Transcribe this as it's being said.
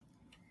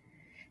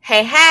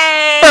Hey,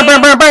 hey!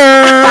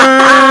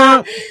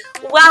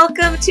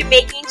 Welcome to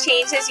Making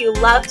Changes You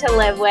Love to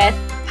Live With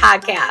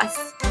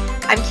podcast.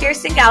 I'm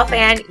Kirsten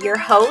Gelfand, your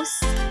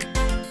host.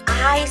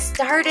 I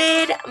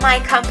started my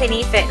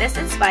company, Fitness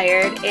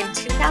Inspired, in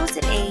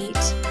 2008.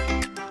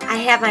 I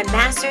have my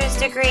master's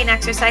degree in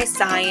exercise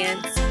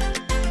science.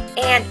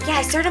 And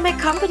I started my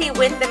company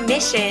with the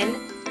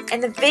mission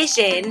and the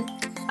vision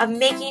of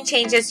making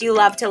changes you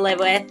love to live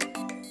with.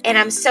 And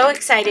I'm so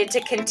excited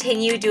to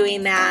continue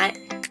doing that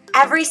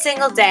every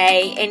single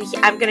day. And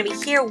I'm going to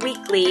be here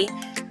weekly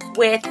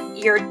with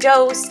your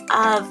dose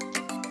of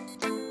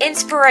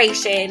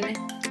inspiration,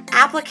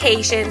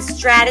 applications,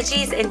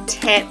 strategies, and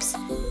tips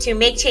to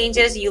make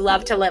changes you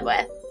love to live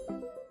with.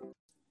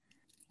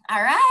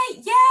 All right.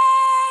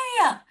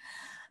 Yay!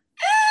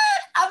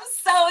 I'm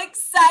so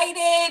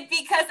excited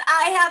because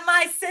I have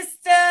my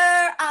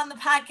sister on the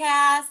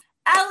podcast.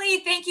 Ellie,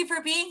 thank you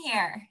for being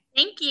here.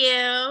 Thank you.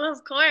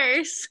 Of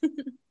course.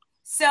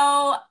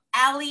 So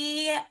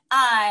Ellie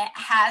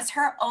has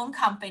her own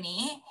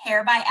company,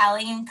 Hair by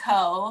Ellie &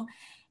 Co.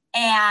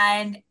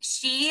 And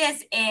she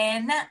is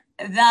in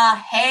the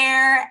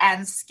hair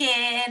and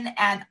skin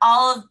and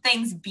all of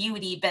things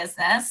beauty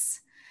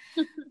business,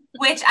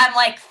 which I'm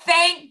like,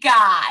 thank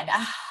God.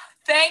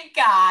 Thank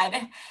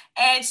God.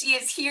 And she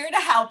is here to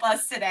help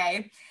us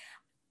today.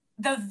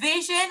 The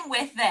vision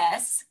with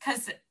this,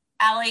 because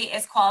Ellie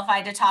is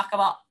qualified to talk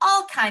about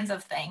all kinds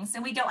of things,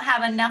 and we don't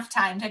have enough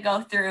time to go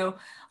through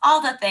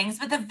all the things,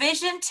 but the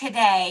vision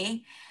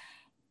today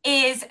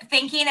is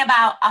thinking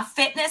about a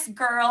fitness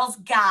girl's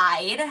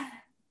guide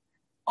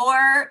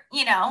or,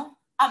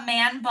 a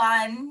man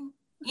bun,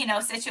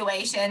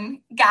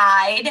 situation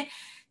guide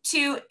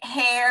to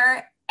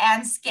hair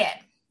and skin.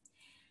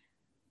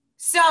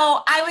 So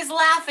I was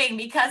laughing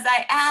because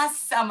I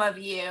asked some of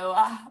you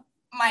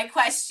my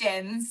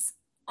questions,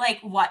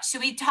 like, what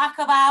should we talk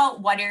about?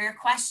 What are your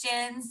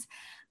questions?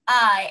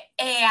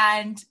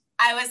 And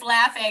I was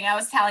laughing. I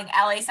was telling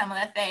Ellie some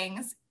of the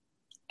things.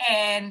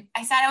 And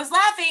I said I was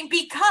laughing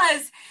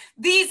because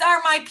these are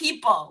my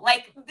people.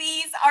 Like,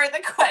 these are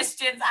the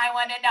questions I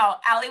want to know.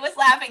 Ellie was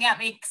laughing at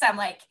me because I'm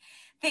like,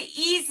 the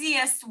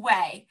easiest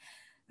way,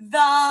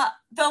 the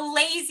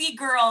lazy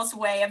girl's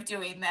way of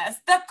doing this,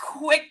 the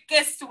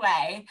quickest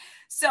way.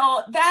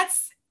 So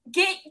that's,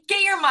 get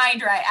your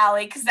mind right,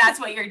 Ellie, because that's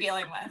what you're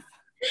dealing with.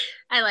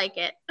 I like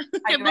it.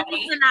 Are you Believe ready?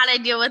 it or not, I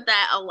deal with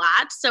that a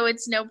lot, so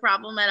it's no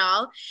problem at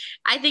all.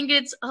 I think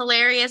it's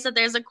hilarious that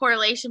there's a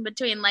correlation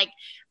between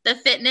the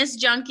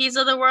fitness junkies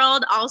of the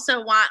world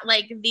also want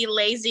the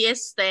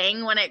laziest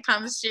thing when it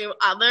comes to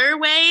other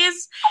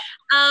ways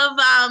of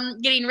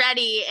getting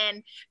ready,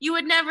 and you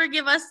would never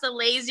give us the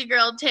lazy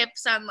girl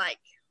tips on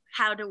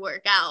how to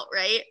work out,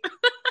 right?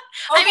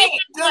 Okay,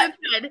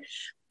 good.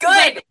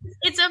 Good.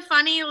 It's a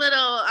funny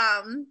little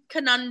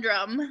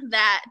conundrum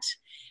that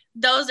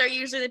those are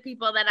usually the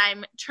people that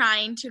I'm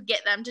trying to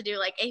get them to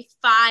do a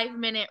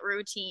 5-minute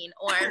routine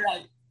or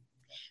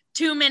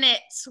 2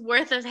 minutes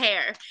worth of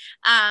hair.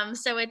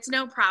 So it's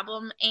no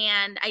problem.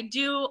 And I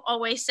do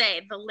always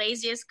say the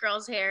laziest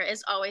girl's hair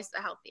is always the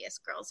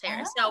healthiest girl's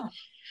hair. So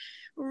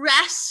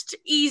rest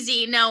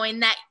easy knowing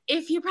that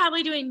if you're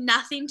probably doing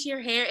nothing to your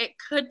hair, it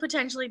could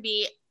potentially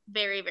be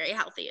very, very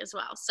healthy as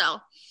well. So.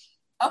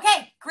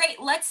 Okay,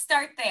 great. Let's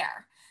start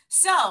there.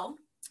 So,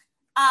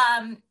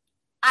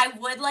 I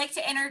would like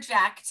to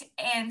interject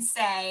and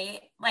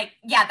say,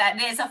 that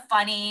is a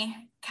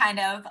funny kind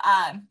of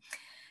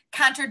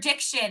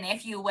contradiction,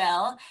 if you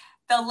will.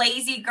 The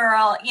lazy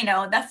girl,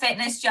 the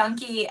fitness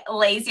junkie,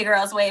 lazy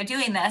girl's way of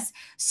doing this.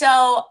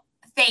 So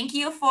thank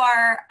you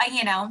for,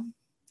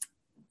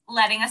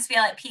 letting us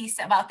feel at peace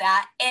about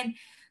that. And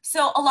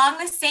so along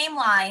the same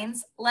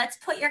lines, let's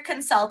put your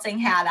consulting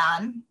hat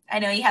on. I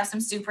know you have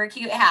some super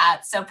cute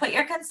hats, so put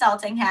your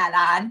consulting hat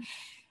on.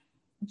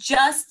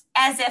 Just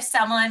as if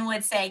someone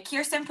would say,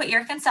 Kirsten, put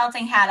your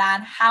consulting hat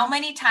on. How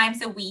many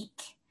times a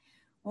week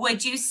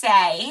would you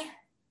say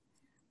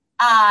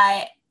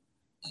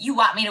you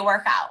want me to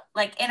work out?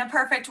 In a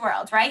perfect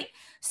world, right?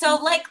 So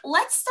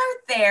let's start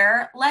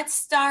there. Let's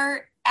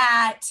start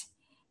at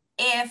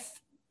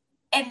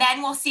and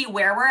then we'll see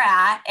where we're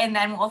at, and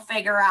then we'll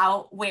figure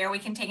out where we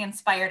can take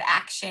inspired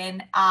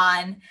action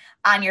on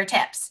your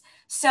tips.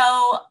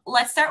 So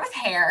let's start with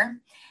hair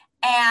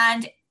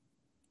and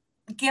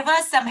give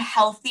us some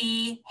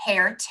healthy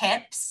hair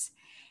tips.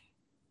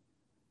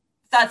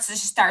 Let's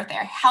just start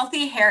there.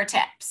 Healthy hair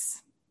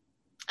tips.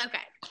 Okay.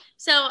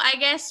 So I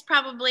guess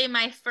probably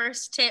my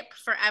first tip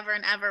forever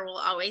and ever will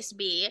always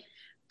be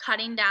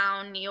cutting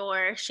down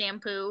your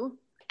shampoo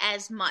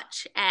as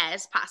much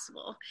as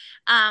possible.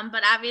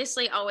 But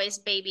obviously always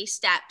baby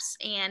steps.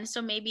 And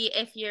so maybe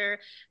if you're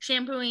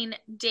shampooing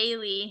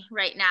daily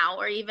right now,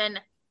 or even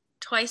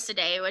twice a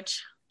day,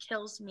 which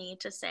kills me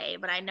to say,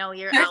 but I know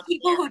you're There's out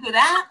people there. who do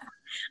that.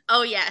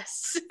 Oh,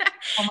 yes.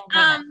 Oh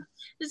my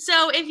goodness.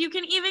 So if you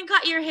can even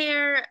cut your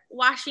hair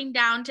washing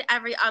down to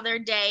every other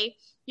day,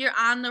 you're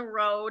on the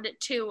road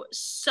to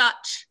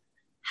such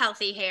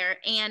healthy hair.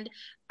 And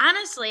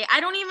honestly,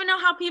 I don't even know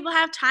how people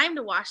have time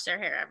to wash their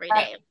hair every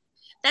day.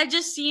 that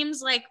just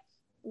seems like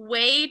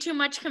way too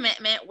much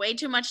commitment, way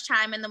too much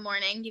time in the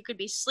morning. You could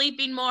be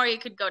sleeping more. You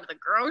could go to the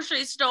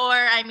grocery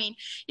store. I mean,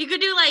 you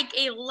could do like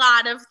a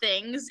lot of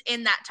things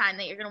in that time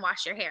that you're going to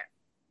wash your hair.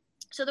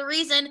 So the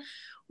reason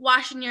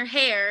washing your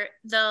hair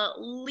the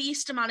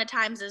least amount of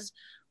times is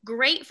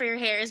great for your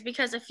hair is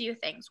because a few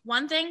things.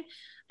 One thing,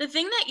 the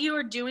thing that you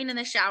are doing in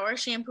the shower,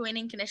 shampooing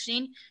and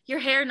conditioning, your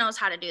hair knows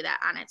how to do that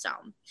on its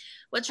own.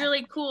 What's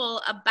really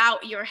cool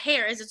about your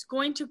hair is it's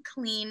going to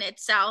clean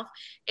itself.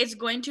 It's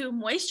going to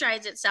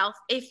moisturize itself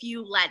if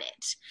you let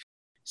it.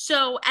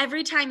 So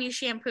every time you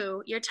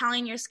shampoo, you're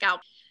telling your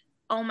scalp,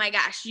 oh my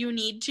gosh, you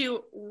need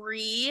to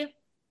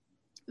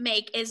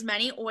make as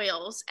many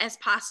oils as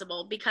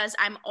possible because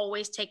I'm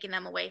always taking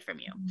them away from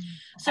you. Okay.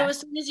 So as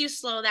soon as you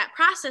slow that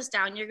process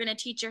down, you're going to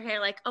teach your hair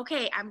like,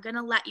 okay, I'm going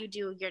to let you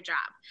do your job.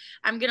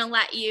 I'm going to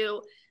let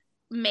you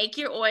make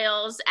your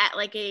oils at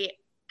like a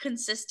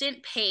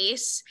consistent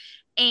pace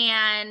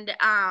and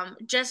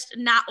just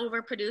not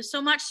overproduce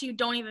so much so you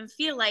don't even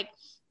feel like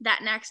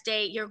that next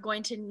day you're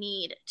going to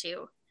need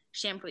to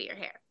shampoo your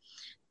hair.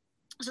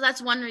 So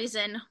that's one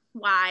reason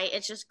why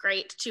it's just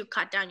great to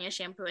cut down your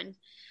shampoo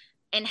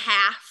in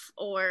half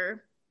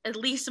or at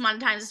least amount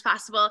of times as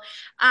possible.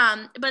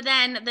 But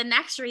then the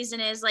next reason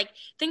is like,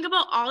 think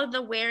about all of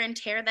the wear and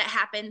tear that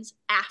happens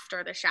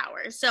after the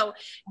shower. So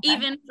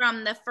even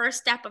from the first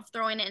step of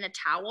throwing it in a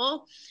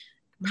towel,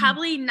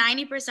 probably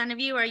 90% of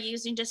you are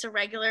using just a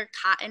regular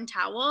cotton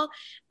towel,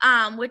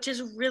 which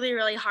is really,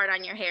 really hard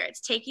on your hair.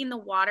 It's taking the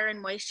water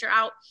and moisture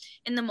out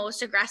in the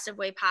most aggressive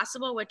way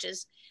possible, which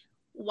is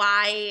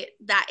why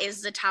that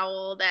is the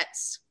towel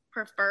that's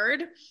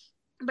preferred.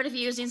 But if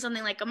you're using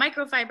something like a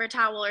microfiber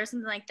towel or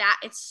something like that,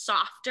 it's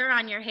softer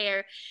on your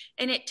hair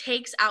and it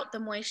takes out the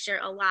moisture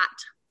a lot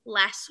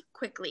less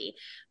quickly,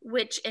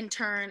 which in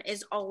turn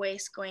is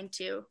always going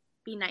to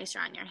be nicer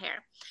on your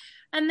hair.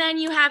 And then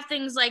you have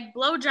things like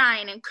blow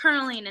drying and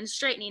curling and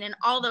straightening and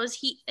all those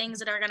heat things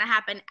that are going to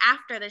happen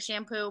after the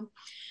shampoo,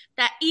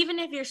 that even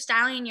if you're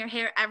styling your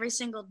hair every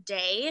single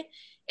day,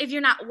 if you're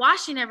not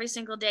washing every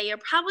single day, you're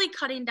probably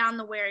cutting down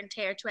the wear and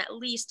tear to at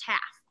least half.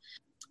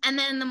 And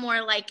then the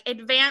more like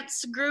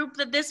advanced group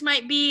that this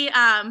might be,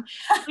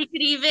 we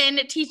could even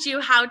teach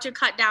you how to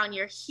cut down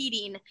your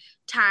heating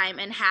time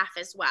in half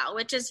as well,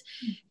 which has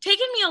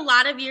taken me a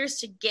lot of years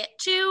to get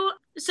to.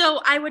 So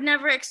I would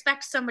never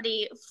expect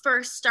somebody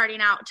first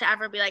starting out to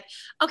ever be like,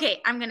 okay,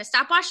 I'm going to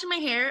stop washing my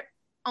hair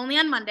only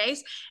on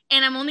Mondays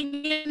and I'm only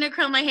going to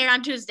curl my hair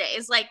on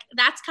Tuesdays. Like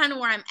that's kind of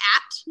where I'm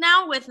at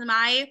now with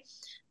my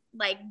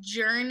like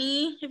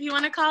journey, if you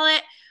want to call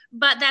it.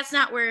 But that's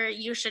not where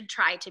you should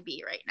try to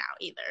be right now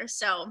either.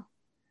 So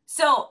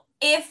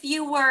if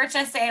you were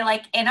to say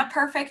like in a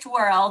perfect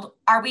world,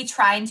 are we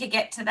trying to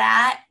get to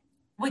that?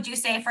 Would you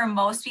say for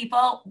most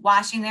people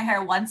washing their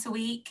hair once a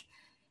week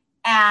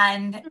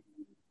and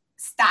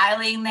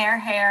styling their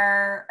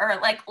hair, or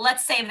like,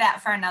 let's save that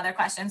for another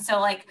question.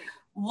 So like,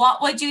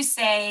 what would you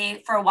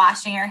say for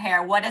washing your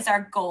hair? What is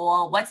our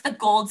goal? What's the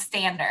gold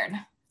standard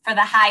for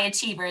the high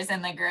achievers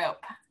in the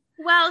group?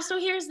 Well, so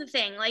here's the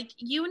thing. Like,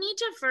 you need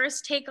to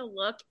first take a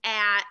look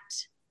at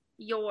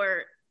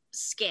your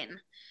skin.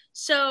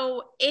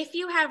 So if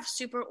you have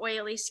super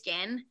oily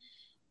skin,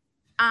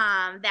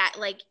 that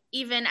like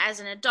even as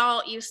an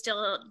adult, you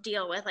still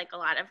deal with like a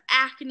lot of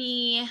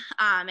acne,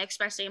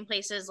 especially in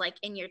places like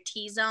in your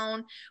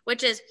T-zone,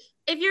 which is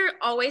if you're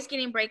always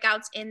getting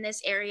breakouts in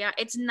this area,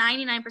 it's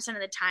 99%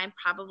 of the time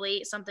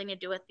probably something to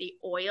do with the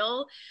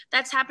oil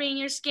that's happening in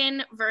your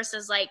skin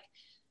versus like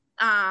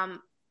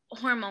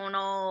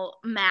hormonal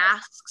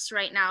masks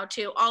right now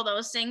too, all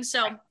those things.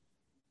 So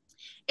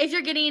if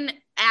you're getting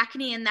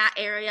acne in that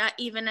area,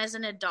 even as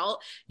an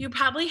adult, you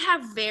probably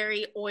have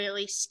very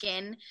oily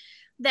skin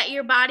that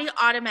your body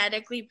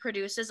automatically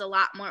produces a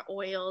lot more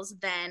oils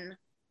than,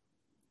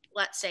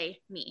 let's say,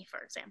 me, for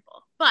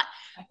example. But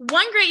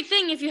one great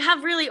thing, if you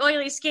have really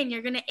oily skin,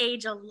 you're going to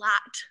age a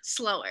lot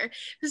slower.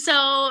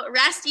 So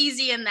rest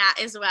easy in that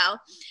as well.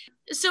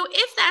 So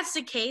if that's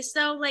the case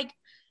though, like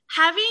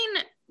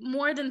having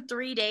more than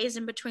 3 days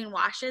in between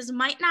washes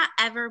might not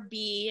ever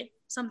be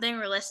something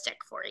realistic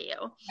for you.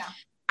 Yeah.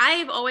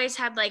 I've always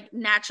had like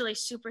naturally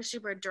super,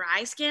 super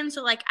dry skin.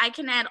 So like I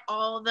can add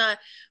all the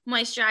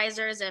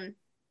moisturizers and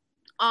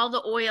all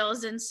the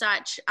oils and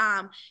such.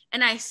 And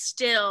I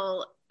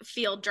still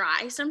feel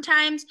dry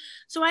sometimes.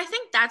 So I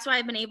think that's why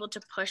I've been able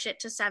to push it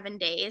to 7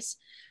 days.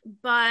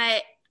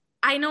 But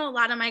I know a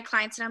lot of my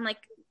clients and I'm like,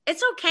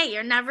 it's okay.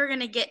 You're never going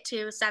to get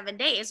to 7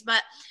 days.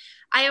 But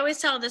I always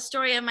tell the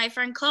story of my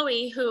friend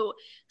Chloe, who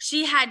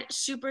she has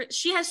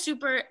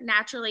super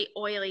naturally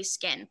oily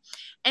skin.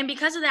 And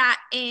because of that,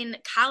 in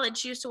college,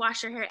 she used to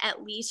wash her hair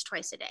at least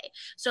twice a day.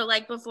 So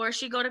like before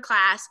she go to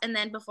class and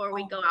then before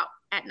we go out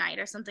at night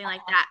or something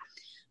like that.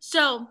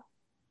 So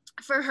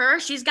for her,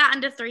 she's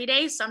gotten to 3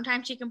 days.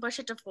 Sometimes she can push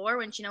it to 4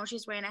 when she knows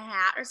she's wearing a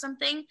hat or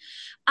something.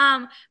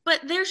 But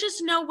there's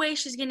just no way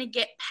she's going to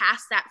get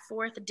past that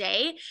 4th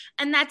day.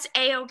 And that's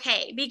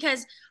A-okay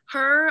because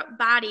her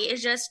body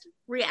is just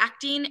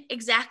reacting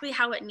exactly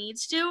how it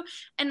needs to,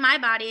 and my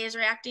body is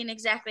reacting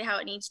exactly how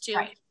it needs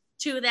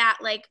to that,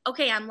 like,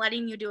 okay, I'm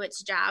letting you do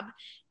its job.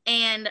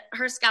 And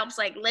her scalp's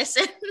like,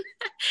 listen,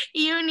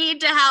 you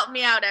need to help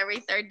me out every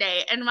third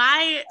day. And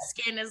my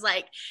skin is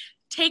like,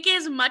 take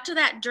as much of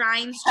that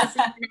drying,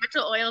 stripping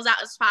natural oils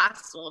out as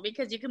possible,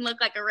 because you can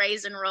look like a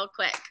raisin real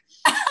quick.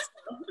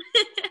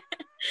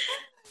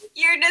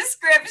 Your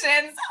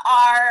descriptions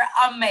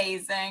are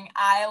amazing.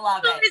 I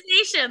love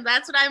it.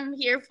 That's what I'm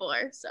here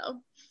for.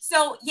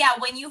 So yeah,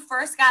 when you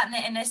first got in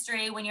the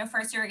industry, when you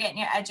were getting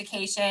your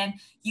education,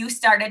 you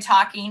started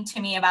talking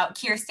to me about,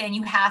 Kirsten,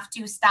 you have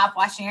to stop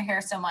washing your hair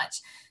so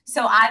much.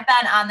 So I've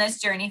been on this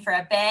journey for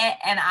a bit,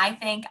 and I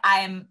think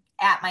I'm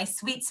at my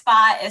sweet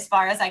spot as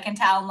far as I can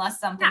tell, unless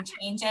something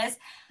changes.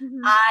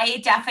 Mm-hmm.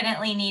 I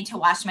definitely need to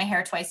wash my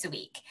hair twice a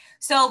week.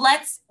 So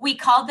we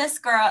called this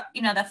girl,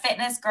 the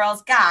Fitness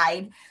Girls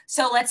Guide.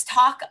 So let's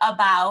talk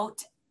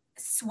about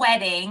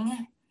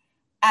sweating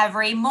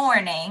every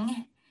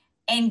morning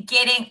and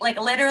getting, like,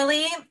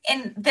 literally,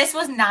 and this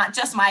was not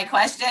just my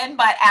question,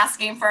 but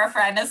asking for a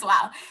friend as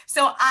well.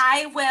 So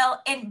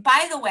and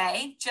by the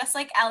way, just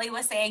like Ellie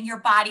was saying, your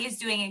body is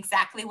doing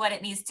exactly what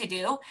it needs to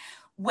do.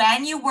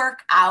 When you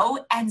work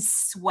out and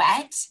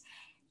sweat,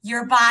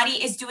 your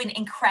body is doing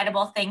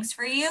incredible things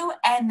for you.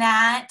 And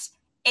that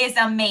is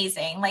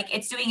amazing. Like,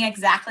 it's doing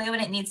exactly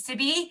what it needs to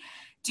be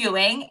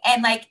doing.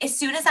 And like, as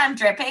soon as I'm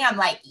dripping, I'm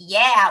like,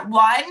 yeah,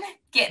 1,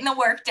 getting the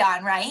work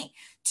done, right?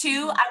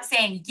 2, I'm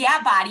saying,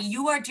 yeah, body,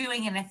 you are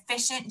doing an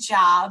efficient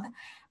job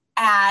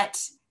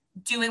at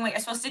doing what you're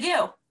supposed to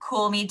do.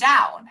 Cool me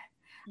down.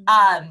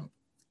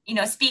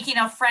 Speaking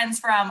of friends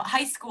from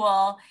high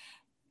school,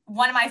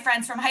 one of my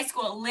friends from high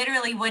school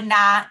literally would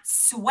not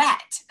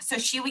sweat. So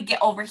she would get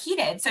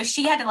overheated. So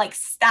she had to like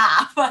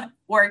stop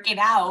working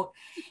out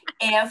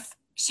if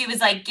she was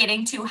like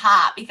getting too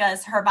hot,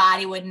 because her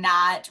body would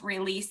not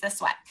release the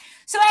sweat.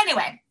 So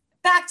anyway,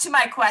 back to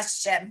my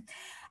question.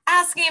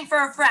 Asking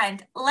for a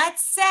friend.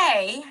 Let's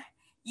say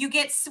you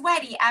get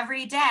sweaty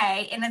every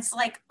day and it's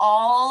like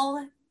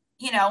all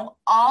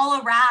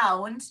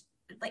around,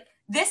 like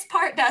this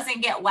part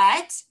doesn't get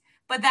wet,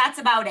 but that's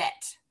about it.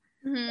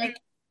 Mm-hmm. Like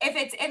if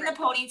it's in the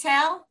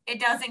ponytail, it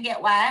doesn't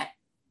get wet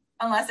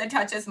unless it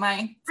touches my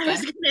skin. I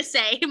was going to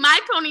say, my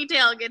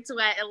ponytail gets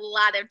wet a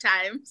lot of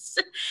times.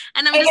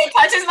 And if it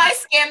touches my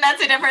skin,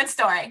 that's a different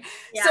story.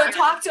 Yeah. So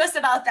talk to us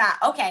about that.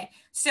 Okay.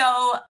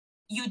 So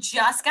you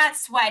just got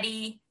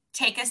sweaty.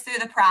 Take us through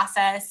the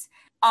process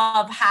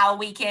of how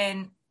we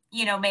can,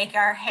 make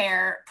our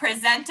hair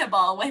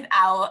presentable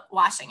without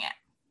washing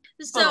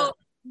it. So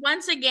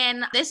once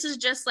again, this is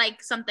just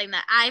like something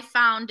that I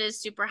found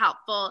is super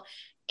helpful.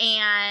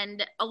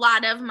 And a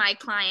lot of my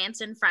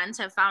clients and friends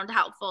have found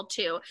helpful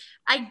too.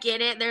 I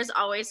get it. There's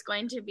always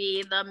going to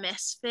be the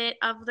misfit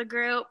of the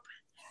group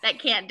that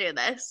can't do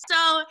this.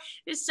 So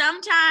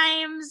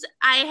sometimes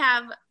I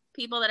have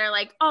people that are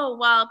like, oh,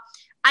 well,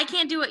 I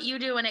can't do what you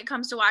do when it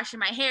comes to washing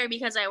my hair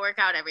because I work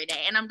out every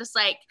day. And I'm just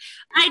like,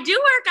 I do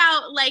work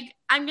out, like,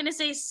 I'm going to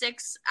say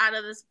 5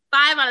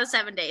 out of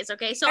 7 days.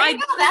 Okay. So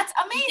that's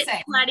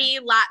amazing. Sweaty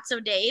lots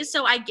of days.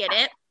 So I get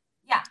it.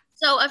 Yeah.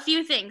 So a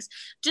few things,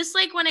 just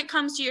like when it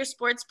comes to your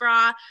sports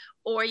bra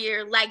or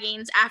your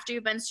leggings after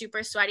you've been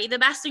super sweaty, the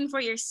best thing for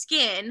your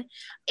skin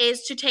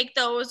is to take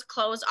those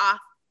clothes off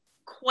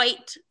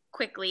quite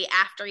quickly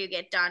after you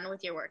get done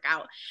with your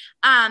workout.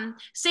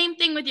 Same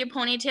thing with your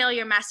ponytail,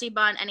 your messy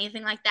bun,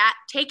 anything like that.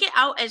 Take it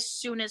out as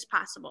soon as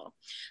possible.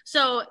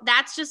 So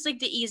that's just like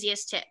the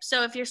easiest tip.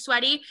 So if you're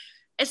sweaty,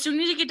 as soon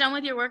as you get done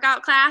with your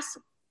workout class,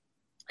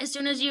 as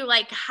soon as you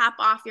like hop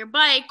off your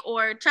bike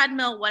or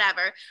treadmill,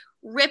 whatever,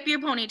 rip your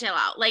ponytail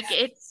out. Like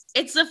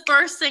it's the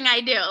first thing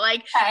I do.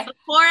 Like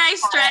before I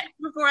stretch,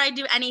 before I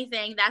do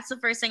anything, that's the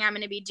first thing I'm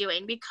going to be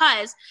doing,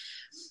 because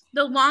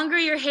the longer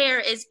your hair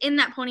is in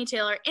that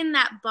ponytail or in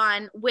that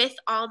bun with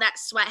all that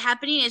sweat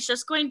happening, it's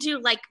just going to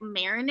like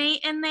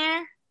marinate in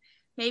there.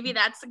 Maybe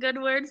that's a good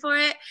word for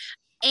it.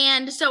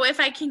 And so if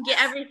I can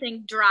get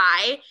everything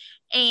dry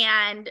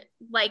and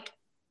like,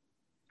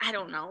 I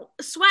don't know,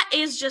 sweat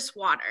is just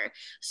water.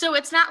 So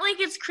it's not like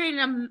it's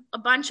creating a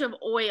bunch of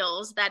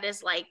oils that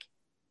is like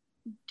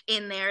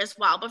in there as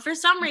well. But for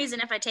some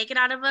reason, if I take it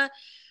out of a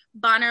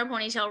bun or a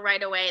ponytail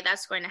right away,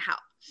 that's going to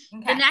help.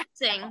 Okay. The next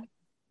thing,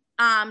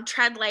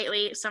 tread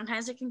lightly.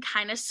 Sometimes it can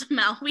kind of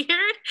smell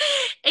weird,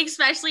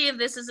 especially if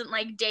this isn't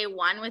like day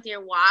one with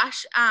your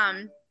wash.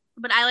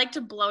 But I like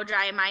to blow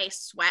dry my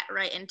sweat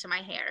right into my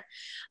hair.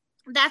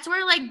 That's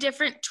where like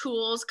different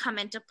tools come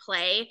into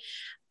play.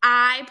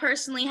 I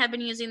personally have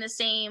been using the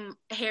same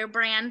hair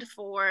brand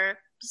for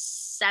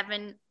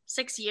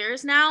 6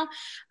 years now.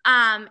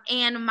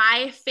 And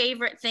my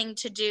favorite thing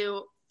to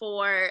do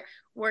for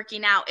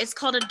working out, it's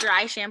called a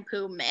dry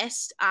shampoo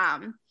mist.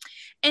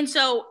 And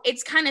so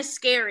it's kind of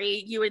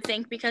scary, you would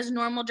think, because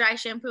normal dry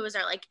shampoos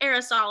are like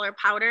aerosol or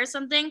powder or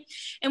something.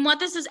 And what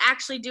this is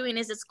actually doing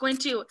is I'm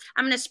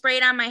going to spray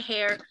it on my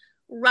hair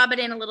rub it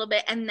in a little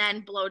bit, and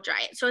then blow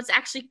dry it. So it's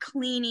actually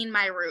cleaning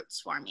my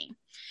roots for me.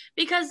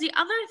 Because the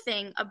other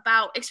thing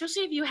about,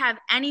 especially if you have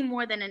any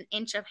more than an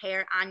inch of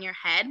hair on your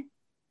head,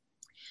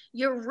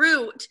 your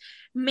root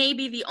may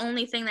be the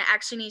only thing that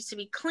actually needs to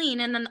be clean,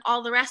 and then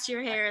all the rest of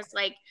your hair is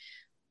like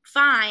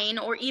fine,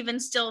 or even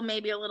still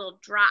maybe a little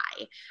dry.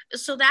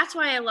 So that's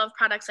why I love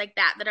products like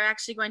that are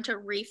actually going to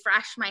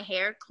refresh my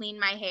hair, clean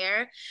my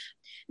hair.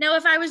 Now,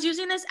 if I was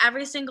using this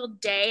every single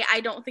day,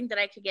 I don't think that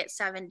I could get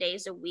 7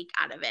 days a week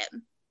out of it.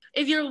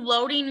 If you're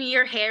loading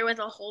your hair with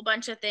a whole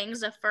bunch of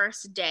things the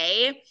first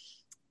day,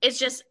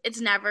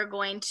 it's never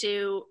going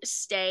to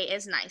stay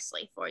as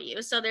nicely for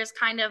you. So there's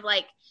kind of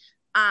like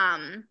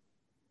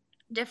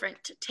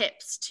different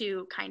tips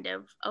to kind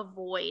of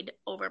avoid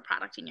over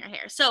producting your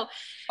hair. So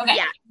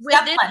yeah, with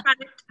Step this one,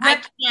 product, I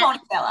rip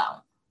can't. ponytail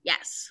out.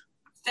 Yes.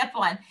 Step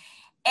one.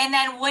 And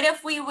then what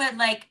if we would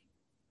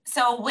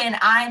so when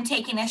I'm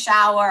taking a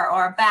shower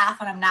or a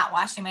bath, when I'm not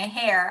washing my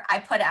hair, I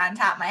put it on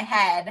top of my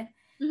head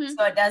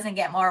so it doesn't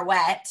get more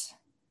wet.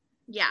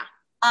 Yeah.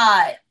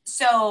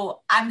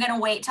 So I'm going to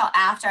wait till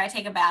after I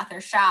take a bath or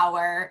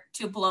shower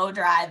to blow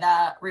dry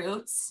the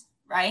roots,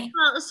 right?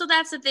 Well, so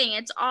that's the thing.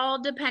 It's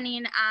all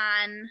depending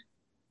on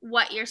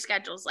what your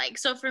schedule's like.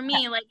 So for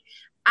me, like,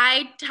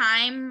 I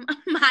time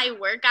my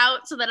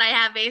workout so that I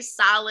have a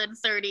solid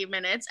 30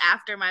 minutes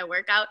after my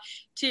workout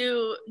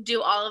to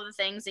do all of the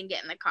things and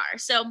get in the car.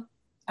 So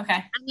okay,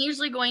 I'm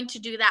usually going to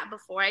do that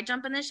before I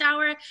jump in the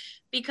shower,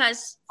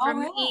 because for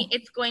me,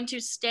 it's going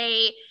to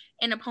stay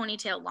in a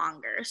ponytail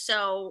longer.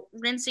 So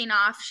rinsing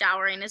off,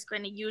 showering is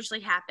going to usually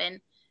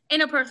happen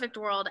in a perfect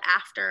world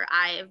after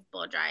I've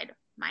blow dried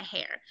my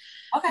hair.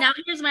 Okay. Now,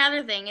 here's my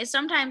other thing is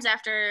sometimes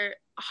after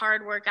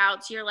hard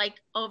workouts, you're like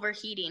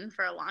overheating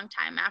for a long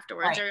time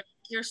afterwards, right, or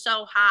you're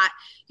so hot,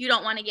 you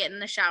don't want to get in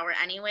the shower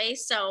anyway.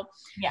 So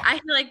yeah, I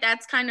feel like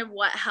that's kind of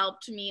what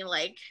helped me.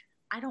 Like,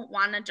 I don't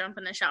want to jump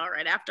in the shower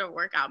right after a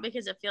workout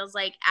because it feels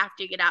like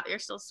after you get out, you're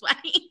still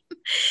sweaty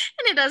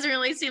and it doesn't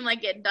really seem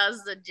like it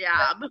does the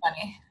job.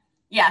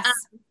 Yes.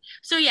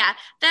 So yeah,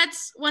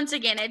 that's, once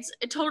again, it's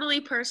a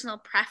totally personal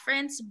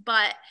preference,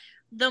 but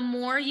the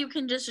more you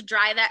can just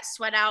dry that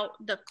sweat out,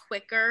 the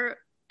quicker,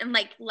 and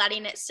like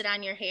letting it sit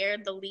on your hair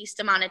the least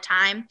amount of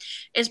time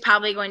is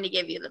probably going to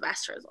give you the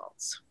best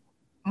results.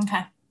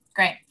 Okay,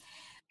 great.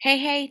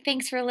 Hey,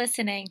 thanks for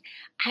listening.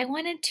 I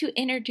wanted to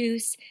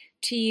introduce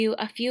to you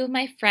a few of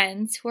my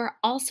friends who are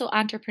also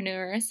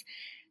entrepreneurs,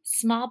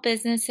 small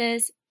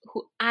businesses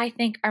who I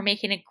think are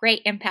making a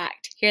great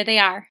impact. Here they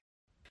are.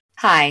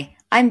 Hi,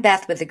 I'm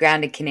Beth with The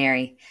Grounded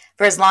Canary.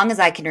 For as long as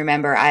I can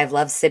remember, I have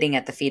loved sitting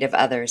at the feet of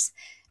others.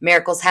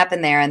 Miracles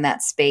happen there in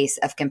that space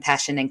of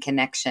compassion and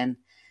connection.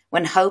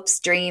 When hopes,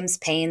 dreams,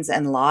 pains,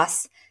 and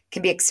loss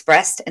can be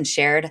expressed and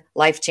shared,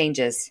 life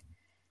changes.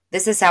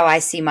 This is how I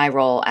see my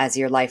role as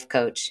your life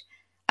coach.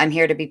 I'm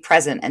here to be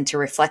present and to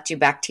reflect you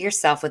back to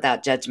yourself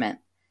without judgment.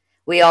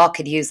 We all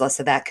could use less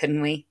of that,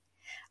 couldn't we?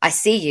 I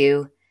see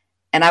you,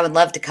 and I would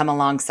love to come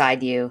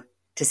alongside you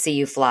to see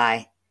you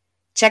fly.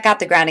 Check out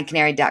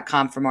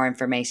thegroundedcanary.com for more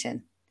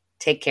information.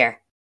 Take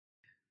care.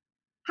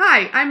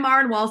 Hi, I'm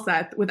Maren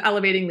Walseth with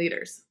Elevating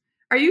Leaders.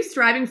 Are you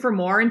striving for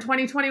more in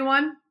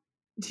 2021?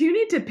 Do you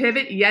need to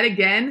pivot yet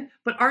again,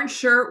 but aren't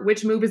sure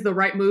which move is the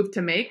right move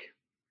to make?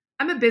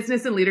 I'm a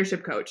business and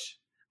leadership coach.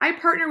 I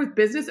partner with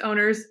business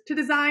owners to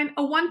design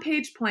a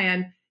one-page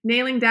plan,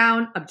 nailing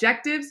down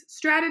objectives,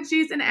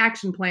 strategies, and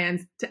action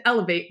plans to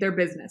elevate their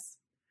business.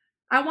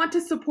 I want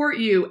to support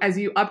you as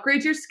you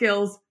upgrade your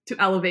skills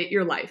to elevate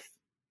your life.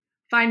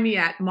 Find me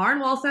at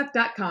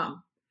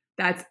marenwalseth.com.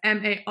 That's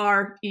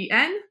MarenWalseth.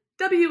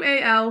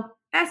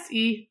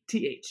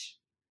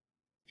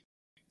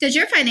 Does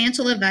your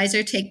financial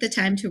advisor take the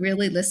time to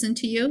really listen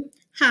to you?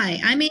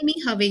 Hi, I'm Amy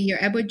Hovey,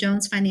 your Edward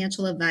Jones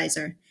financial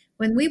advisor.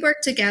 When we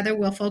work together,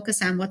 we'll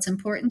focus on what's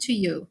important to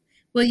you.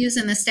 We'll use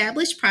an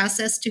established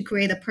process to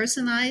create a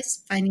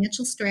personalized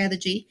financial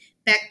strategy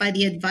backed by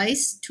the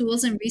advice,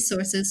 tools, and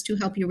resources to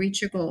help you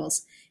reach your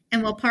goals.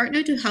 And we'll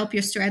partner to help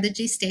your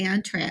strategy stay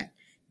on track.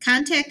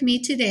 Contact me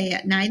today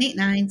at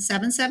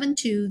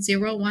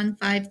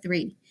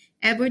 989-772-0153.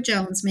 Edward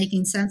Jones,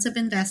 Making Sense of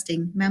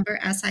Investing, member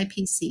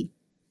SIPC.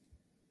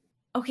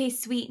 Okay,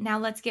 sweet. Now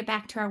let's get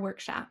back to our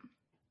workshop.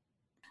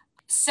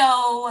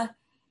 So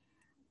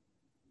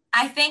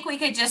I think we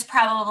could just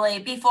probably,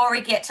 before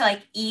we get to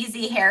like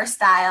easy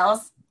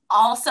hairstyles,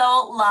 also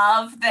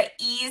love the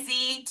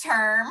easy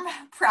term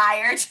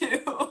prior to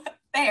the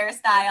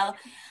hairstyle.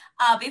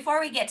 Before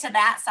we get to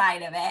that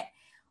side of it,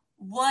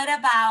 what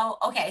about,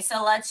 okay,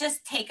 so let's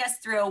just take us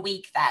through a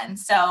week then.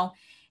 So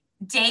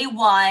day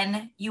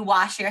one, you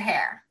wash your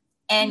hair.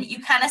 And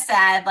you kind of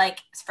said, like,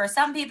 for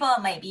some people,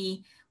 it might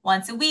be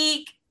once a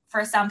week.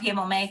 For some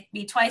people, it may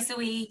be twice a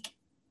week,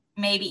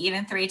 maybe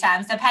even 3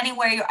 times, depending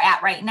where you're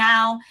at right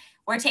now.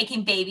 We're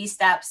taking baby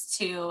steps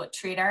to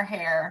treat our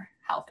hair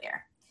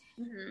healthier.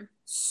 Mm-hmm.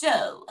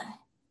 So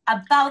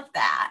about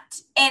that,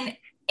 and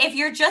if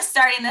you're just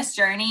starting this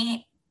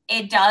journey,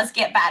 it does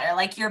get better.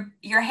 Like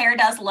your hair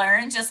does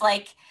learn, just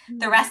like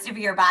the rest of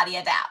your body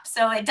adapts.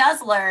 So it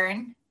does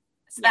learn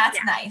So that's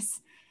nice.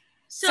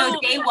 So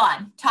day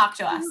one, talk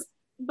to us.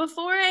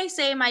 Before I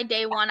say my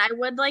day one, I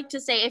would like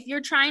to say, if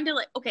you're trying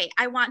to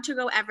I want to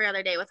go every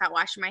other day without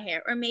washing my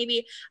hair, or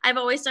maybe I've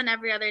always done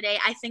every other day,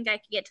 I think I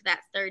could get to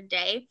that third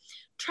day.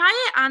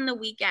 Try it on the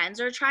weekends,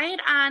 or try it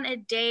on a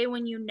day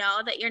when you know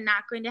that you're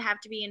not going to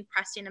have to be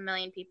impressing a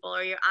million people,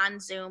 or you're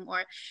on Zoom,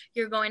 or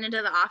you're going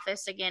into the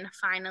office again,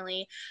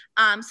 finally,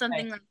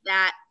 something like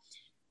that.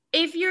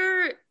 If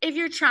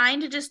you're trying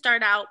to just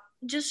start out,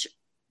 just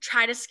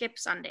try to skip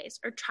Sundays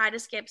or try to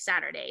skip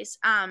Saturdays.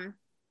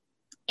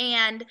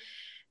 And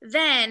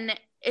then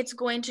it's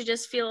going to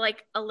just feel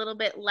like a little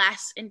bit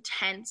less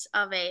intense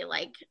of a,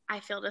 like,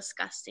 I feel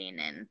disgusting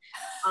and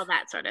all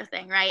that sort of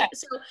thing, right?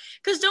 So,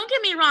 because don't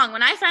get me wrong,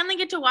 when I finally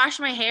get to wash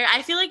my hair,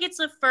 I feel like it's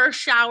the first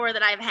shower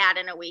that I've had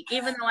in a week,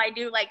 even though I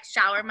do like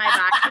shower my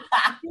body.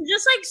 There's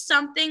just like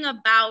something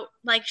about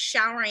like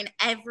showering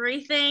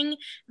everything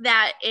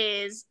that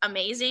is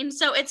amazing.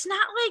 So it's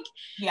not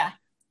like,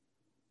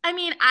 I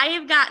mean, I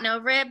have gotten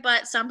over it,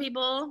 but some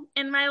people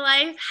in my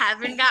life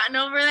haven't gotten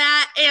over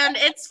that, and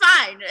it's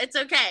fine. It's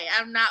okay.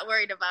 I'm not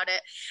worried about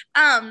it.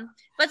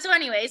 But so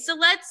anyway, so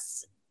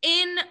let's,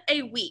 in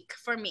a week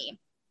for me,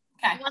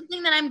 one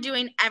thing that I'm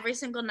doing every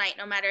single night,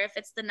 no matter if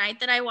it's the night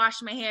that I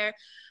wash my hair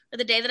or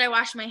the day that I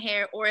wash my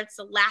hair, or it's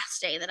the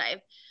last day that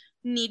I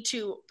need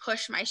to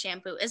push my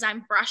shampoo, is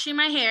I'm brushing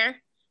my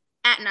hair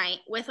at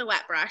night with a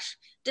wet brush,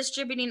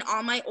 distributing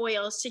all my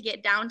oils to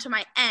get down to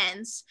my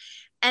ends,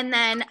 and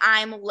then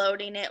I'm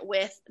loading it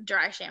with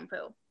dry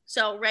shampoo.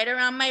 So right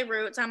around my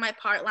roots, on my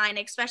part line,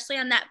 especially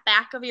on that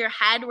back of your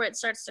head where it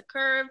starts to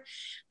curve,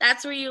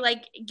 that's where you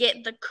like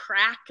get the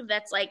crack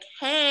that's like,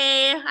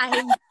 hey,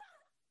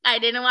 I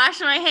didn't wash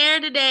my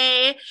hair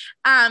today.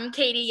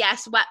 Katie,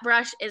 yes, Wet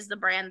Brush is the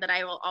brand that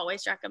I will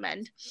always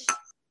recommend.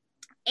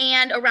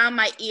 And around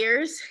my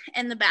ears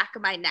and the back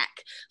of my neck.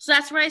 So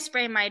that's where I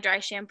spray my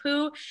dry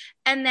shampoo.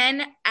 And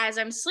then as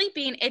I'm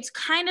sleeping, it's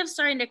kind of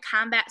starting to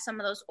combat some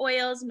of those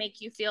oils, make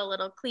you feel a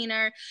little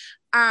cleaner.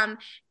 And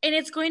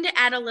it's going to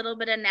add a little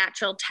bit of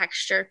natural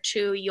texture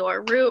to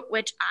your root,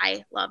 which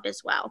I love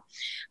as well.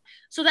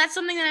 So that's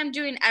something that I'm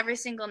doing every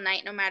single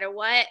night, no matter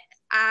what.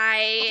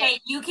 Okay,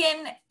 you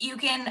can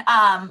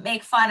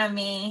make fun of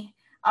me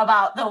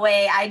about the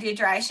way I do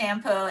dry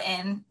shampoo,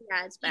 and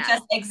it's bad.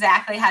 Just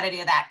exactly how to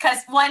do that. Because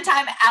one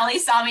time Allie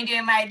saw me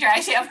doing my dry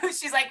shampoo.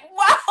 She's like,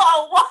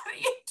 wow, what are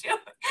you doing?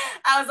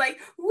 I was like,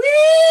 wee.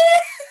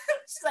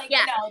 She's like, no,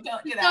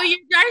 don't do that. So your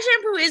dry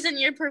shampoo isn't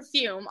your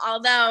perfume,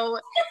 although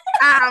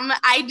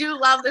I do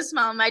love the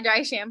smell of my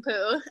dry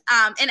shampoo.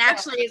 And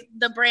actually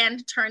the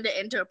brand turned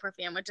it into a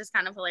perfume, which is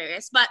kind of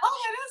hilarious. But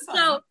that is fun.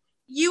 So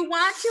you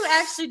want to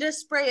actually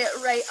just spray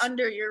it right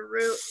under your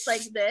roots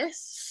like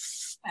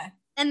this. Okay.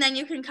 And then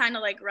you can kind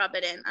of like rub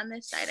it in. On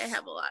this side, I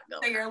have a lot going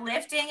on. So you're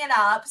lifting it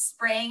up,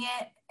 spraying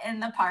it in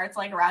the parts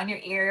like around your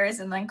ears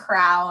and then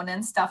crown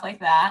and stuff like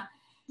that.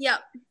 Yep.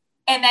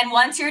 And then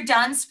once you're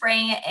done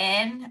spraying it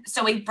in,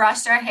 so we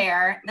brushed our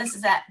hair. This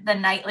is at the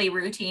nightly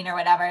routine or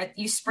whatever.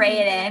 You spray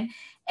it in.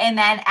 And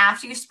then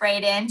after you spray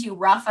it in, do you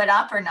rough it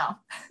up or no?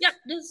 Yep.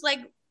 Just like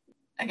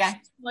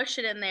smush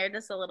it in there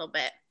just a little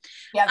bit.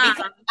 Yeah,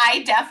 because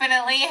I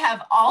definitely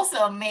have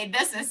also made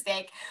this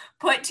mistake.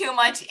 Put too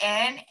much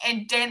in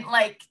and didn't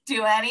like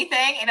do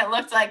anything, and it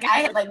looked like I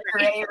had like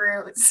gray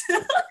roots.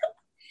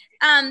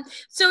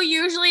 So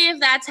usually if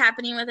that's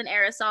happening with an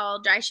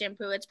aerosol dry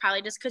shampoo, it's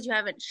probably just because you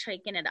haven't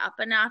shaken it up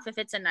enough. If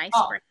it's a nice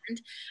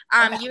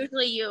brand,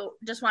 usually you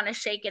just want to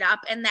shake it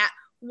up, and that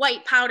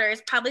white powder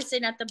is probably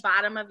sitting at the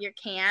bottom of your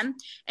can,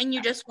 and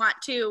you just want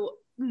to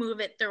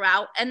move it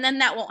throughout, and then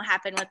that won't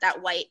happen with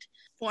that white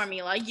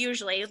formula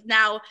usually.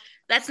 Now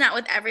that's not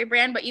with every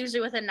brand, but usually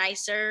with a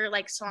nicer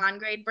like salon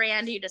grade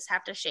brand, you just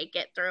have to shake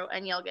it through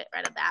and you'll get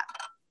rid of that.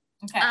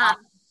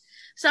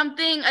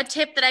 A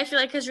tip that I feel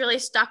like has really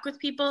stuck with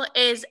people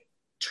is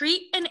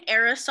treat an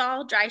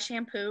aerosol dry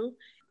shampoo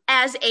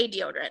as a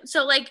deodorant.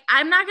 So like,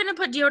 I'm not going to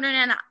put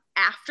deodorant in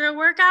after a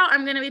workout.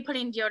 I'm going to be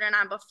putting deodorant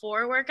on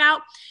before a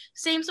workout.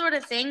 Same sort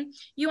of thing.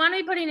 You want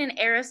to be putting an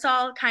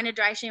aerosol kind of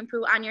dry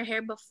shampoo on your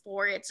hair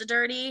before it's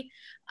dirty,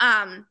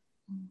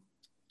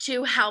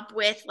 to help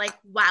with like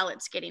while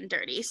it's getting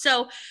dirty.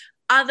 So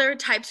other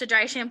types of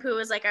dry shampoo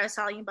is like I was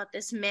telling you about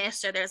this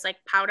mist, or there's like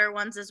powder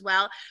ones as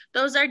well.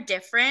 Those are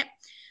different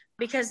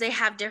because they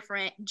have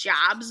different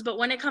jobs. But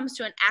when it comes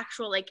to an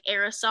actual like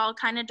aerosol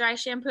kind of dry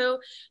shampoo,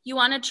 you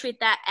want to treat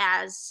that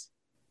as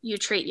you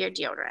treat your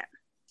deodorant.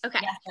 Okay.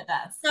 Yes, it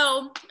does.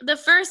 So the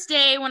first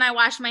day when I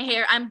wash my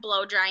hair, I'm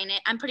blow drying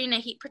it. I'm putting a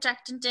heat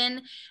protectant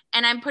in,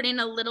 and I'm putting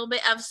a little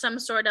bit of some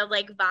sort of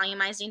like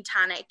volumizing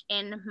tonic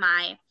in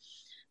my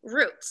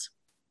roots.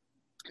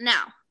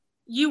 Now,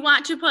 you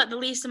want to put the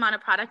least amount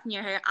of product in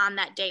your hair on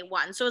that day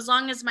one. So as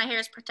long as my hair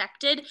is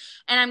protected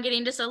and I'm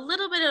getting just a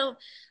little bit of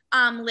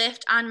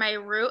lift on my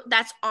root,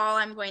 that's all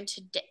I'm going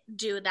to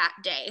do that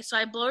day. So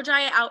I blow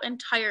dry it out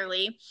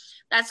entirely.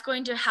 That's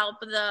going to help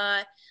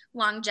the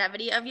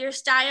longevity of your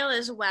style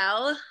as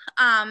well.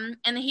 And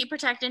the heat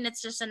protectant,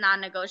 it's just a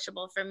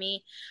non-negotiable for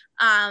me.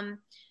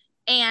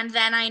 And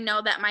then I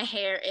know that my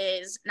hair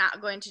is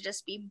not going to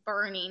just be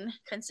burning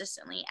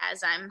consistently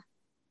as I'm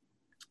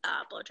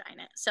blow drying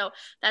it. So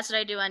that's what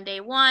I do on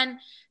day 1.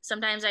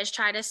 Sometimes I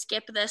try to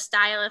skip the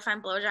style if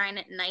I'm blow drying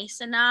it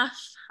nice enough,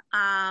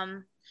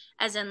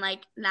 as in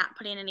like not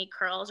putting any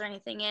curls or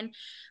anything in.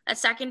 That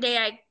second day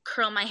I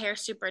curl my hair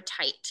super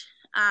tight.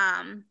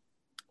 And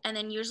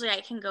then usually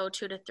I can go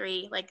 2 to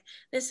 3. Like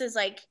this is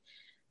like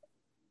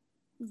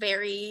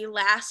very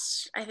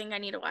last. I think I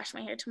need to wash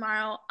my hair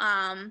tomorrow.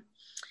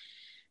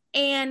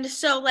 And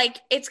so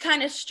like it's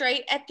kind of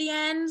straight at the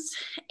ends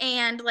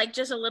and like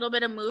just a little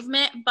bit of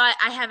movement, but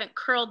I haven't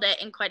curled it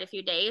in quite a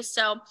few days.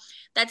 So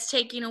that's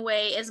taking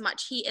away as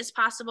much heat as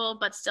possible,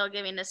 but still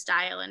giving the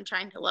style and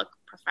trying to look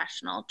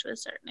professional to a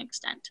certain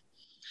extent.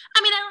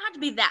 I mean, I don't have to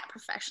be that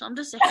professional. I'm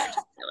just a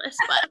hairstylist,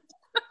 but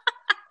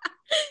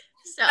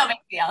so no big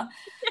deal.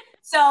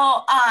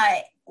 So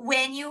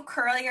when you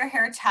curl your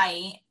hair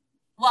tight,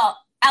 well,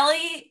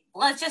 Ellie,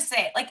 let's just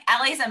say, like,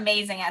 Ellie's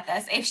amazing at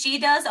this. If she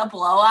does a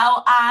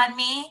blowout on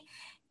me,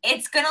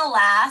 it's going to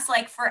last,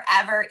 like,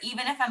 forever,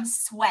 even if I'm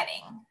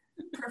sweating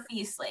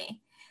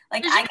profusely.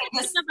 Like, I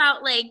can just...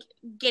 about, like,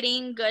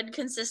 getting good,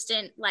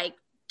 consistent, like,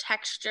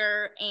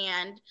 texture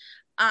and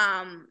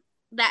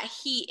that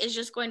heat is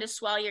just going to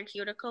swell your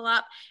cuticle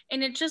up.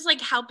 And it's just,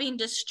 like, helping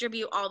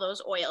distribute all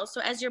those oils.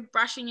 So as you're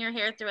brushing your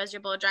hair through, as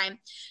you're blow drying,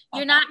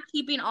 you're not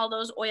keeping all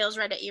those oils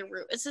right at your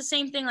root. It's the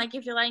same thing, like,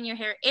 if you're letting your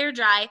hair air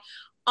dry,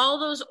 all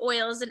those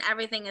oils and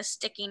everything is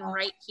sticking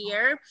right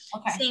here.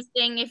 Okay. Same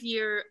thing if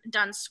you're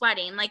done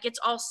sweating. Like, it's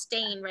all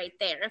staying right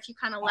there. If you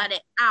kind of let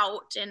it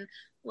out and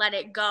let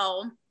it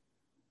go,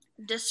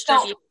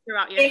 distribute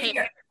throughout your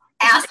hair.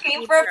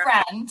 Asking for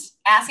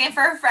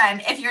a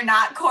friend, if you're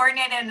not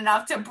coordinated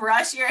enough to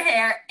brush your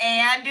hair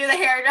and do the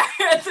hair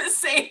dryer at the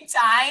same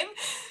time,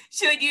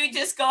 should you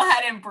just go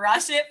ahead and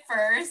brush it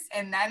first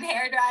and then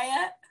hair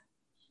dry it?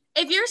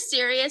 If you're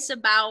serious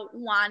about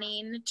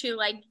wanting to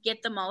like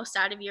get the most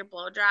out of your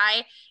blow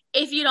dry,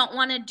 if you don't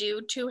want to do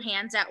 2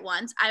 hands at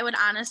once, I would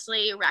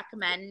honestly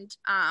recommend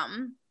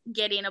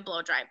getting a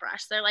blow dry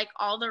brush. They're like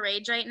all the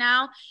rage right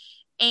now,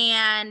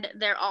 and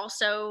they're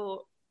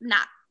also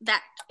not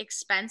that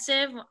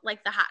expensive.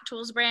 Like the Hot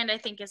Tools brand, I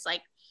think is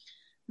like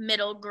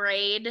middle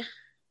grade.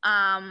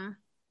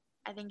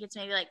 I think it's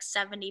maybe like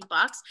 $70,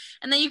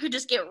 and then you could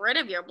just get rid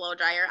of your blow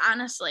dryer,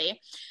 honestly.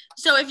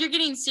 So if you're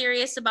getting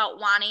serious about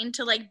wanting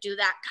to like do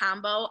that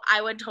combo,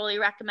 I would totally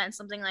recommend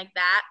something like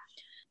that.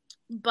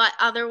 But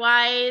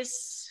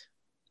otherwise,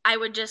 I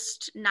would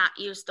just not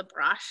use the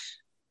brush,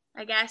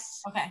 I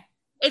guess. Okay.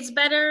 It's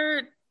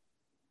better.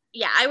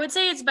 Yeah, I would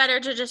say it's better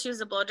to just use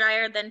the blow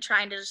dryer than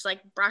trying to just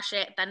like brush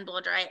it, then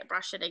blow dry it,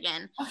 brush it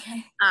again.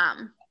 Okay.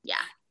 Yeah.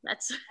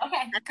 That's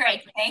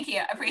great. Thank you.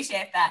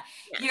 Appreciate that.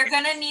 Yeah. You're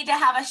going to need to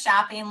have a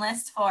shopping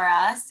list for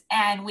us,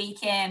 and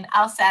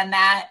I'll send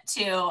that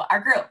to our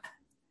group.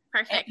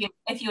 Perfect.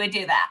 If you would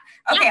do that.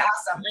 Okay, yeah,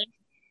 awesome. Absolutely.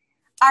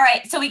 All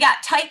right. So we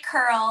got tight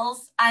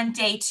curls on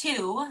day 2.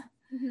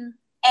 Mm-hmm.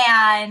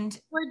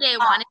 And for day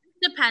 1,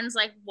 it depends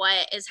like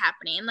what is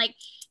happening. Like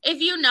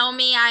if you know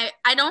me, I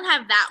don't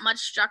have that much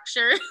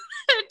structure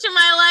to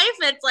my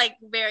life. It's like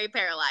very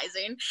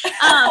paralyzing.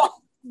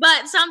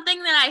 But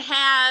something that I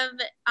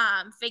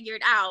have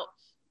figured out,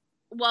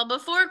 well,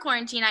 before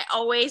quarantine, I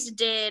always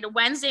did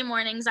Wednesday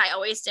mornings. I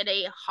always did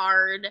a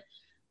hard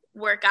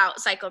workout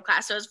cycle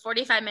class. So it was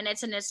 45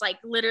 minutes, and it's like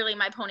literally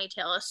my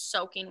ponytail is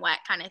soaking wet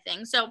kind of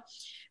thing. So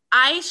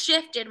I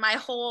shifted my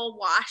whole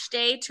wash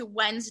day to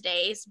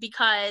Wednesdays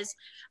because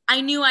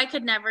I knew I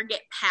could never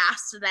get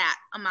past that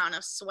amount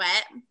of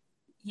sweat.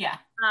 Yeah.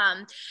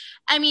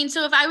 I mean,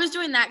 so if I was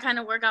doing that kind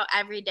of workout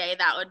every day,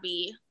 that would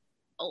be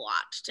a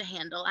lot to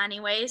handle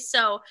anyway.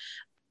 So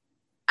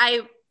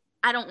I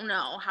don't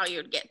know how you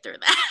would get through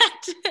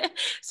that.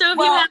 So if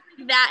you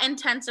have that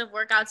intensive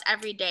workouts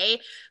every day,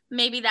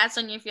 maybe that's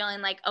when you're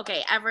feeling like,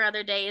 okay, every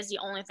other day is the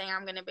only thing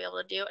I'm going to be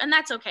able to do. And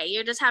that's okay.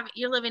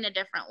 You're living a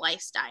different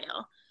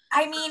lifestyle.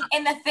 I mean,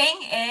 and the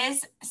thing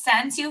is,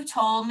 since you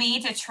told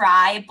me to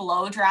try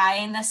blow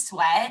drying the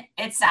sweat,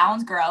 it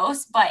sounds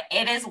gross, but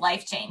it is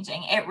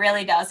life-changing. It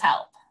really does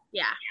help.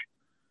 Yeah.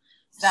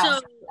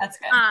 So that's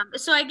good.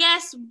 So I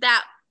guess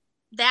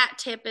that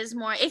tip is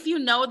more if you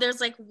know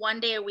there's like one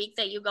day a week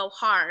that you go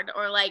hard,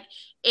 or like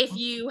if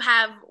you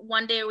have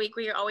one day a week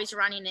where you're always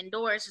running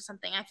indoors or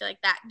something, I feel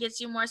like that gets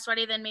you more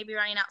sweaty than maybe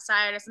running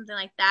outside or something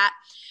like that.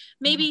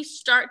 Maybe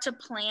start to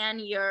plan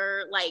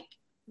your like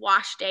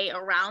wash day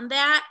around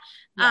that.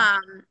 Yeah.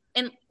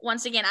 And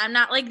once again, I'm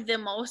not like the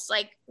most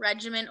like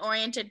regimen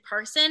oriented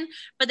person,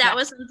 but that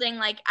was something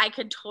like I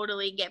could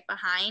totally get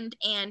behind,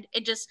 and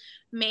it just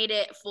made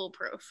it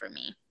foolproof for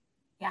me.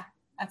 Yeah,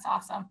 that's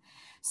awesome.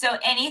 So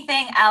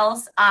anything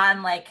else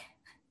on like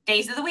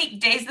days of the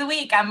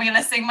week, I'm going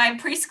to sing my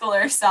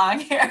preschooler song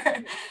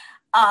here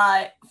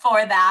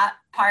for that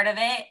part of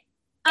it.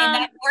 And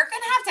then we're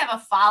going to have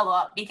a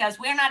follow-up because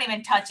we're not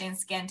even touching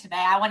skin today.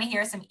 I want to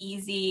hear some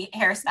easy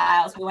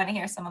hairstyles. We want to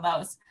hear some of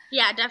those.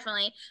 Yeah,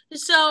 definitely.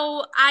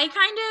 So I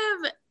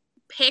kind of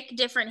pick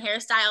different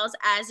hairstyles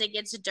as it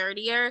gets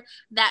dirtier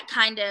that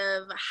kind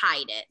of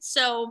hide it.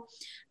 So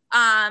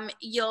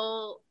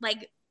you'll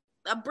like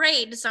a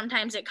braid,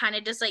 sometimes it kind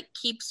of just like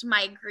keeps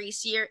my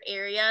greasier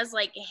areas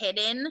like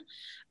hidden.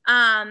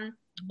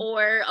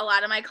 Or a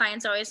lot of my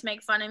clients always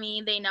make fun of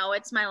me. They know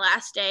it's my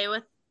last day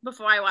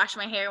before I wash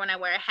my hair when I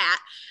wear a hat.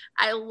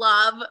 I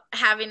love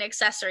having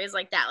accessories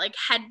like that, like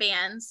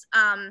headbands,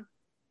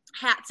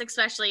 hats,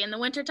 especially in the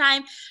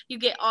wintertime. You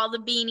get all the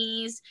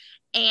beanies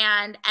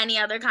and any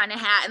other kind of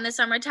hat. In the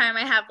summertime,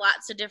 I have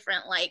lots of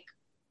different like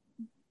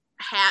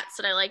hats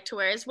that I like to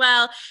wear as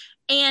well.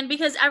 And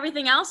because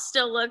everything else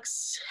still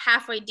looks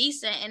halfway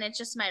decent, and it's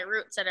just my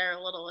roots that are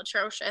a little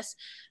atrocious.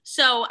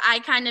 So I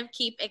kind of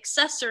keep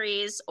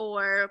accessories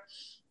or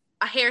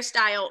a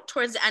hairstyle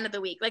towards the end of the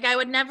week. Like I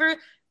would never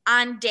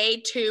on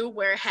day 2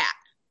 wear a hat.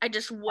 I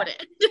just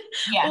wouldn't.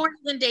 Yeah. Or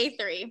even day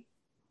 3.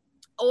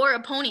 Or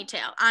a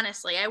ponytail,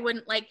 honestly. I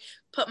wouldn't like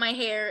put my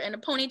hair in a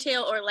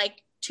ponytail or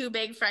like 2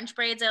 big French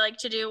braids I like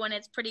to do when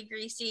it's pretty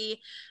greasy.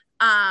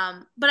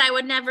 But I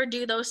would never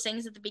do those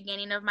things at the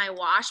beginning of my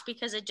wash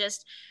because it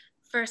just,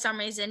 for some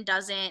reason,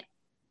 doesn't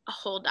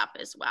hold up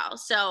as well.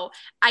 So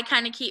I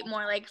kind of keep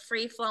more like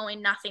free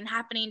flowing, nothing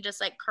happening,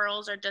 just like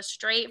curls or just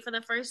straight for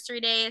the first 3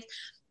 days.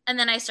 And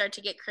then I start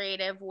to get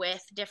creative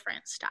with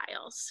different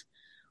styles,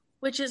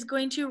 which is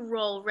going to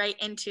roll right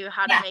into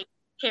how to make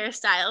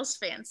hairstyles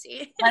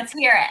fancy. Let's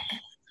hear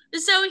it.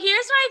 So here's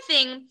my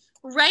thing.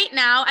 Right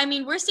now, I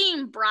mean, we're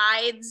seeing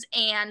brides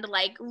and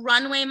like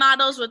runway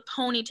models with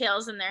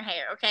ponytails in their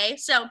hair, okay?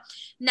 So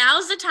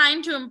now's the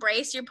time to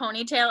embrace your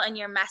ponytail and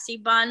your messy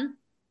bun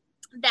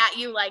that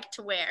you like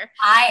to wear.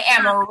 I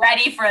am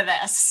ready for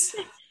this.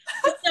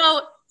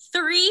 So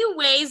 3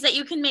 ways that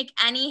you can make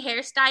any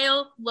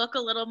hairstyle look a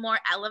little more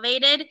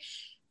elevated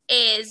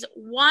is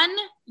 1,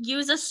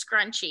 use a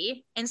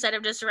scrunchie instead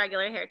of just a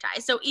regular hair tie.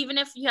 So even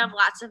if you have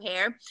lots of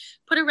hair,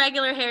 put a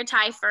regular hair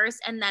tie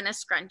first and then a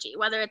scrunchie,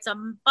 whether it's a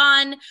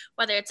bun,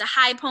 whether it's a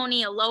high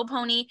pony, a low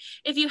pony.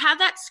 If you have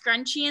that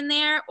scrunchie in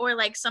there or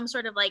like some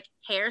sort of like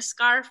hair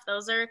scarf,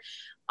 those are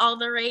all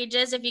the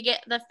rages. If you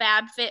get the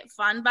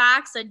FabFitFun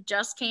box that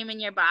just came in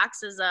your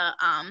box as a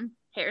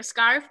hair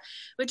scarf,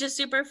 which is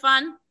super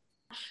fun.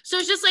 So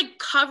it's just like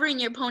covering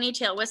your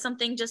ponytail with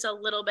something just a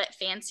little bit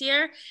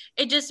fancier.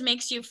 It just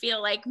makes you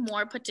feel like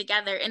more put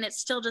together, and it's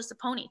still just a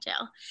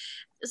ponytail.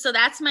 So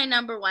that's my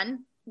number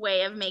 1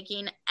 way of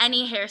making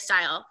any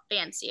hairstyle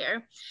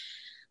fancier.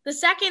 The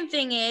second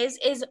thing is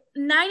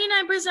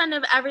 99%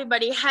 of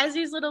everybody has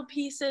these little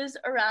pieces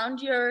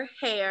around your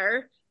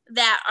hair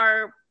that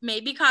are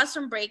maybe caused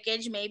from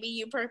breakage, maybe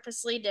you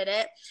purposely did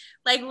it,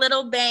 like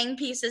little bang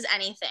pieces,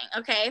 anything,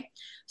 okay?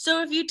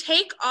 So if you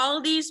take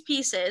all these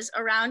pieces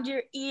around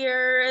your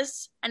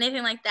ears,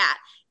 anything like that,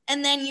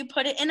 and then you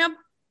put it in a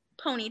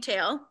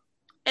ponytail,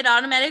 it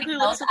automatically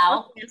looks a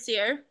little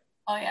fancier.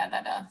 Oh yeah,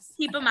 that does.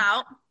 Keep them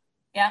out.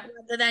 Yeah.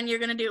 Rather than you're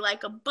gonna do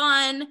like a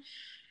bun.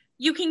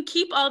 You can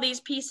keep all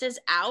these pieces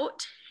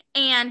out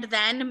and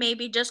then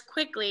maybe just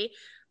quickly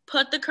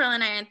put the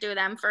curling iron through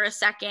them for a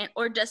second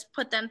or just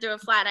put them through a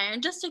flat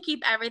iron just to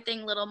keep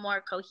everything a little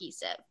more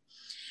cohesive.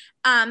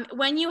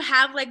 When you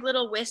have like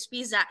little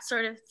wispies, that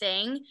sort of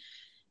thing,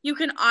 you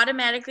can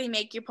automatically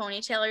make your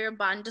ponytail or your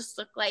bun just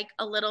look like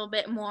a little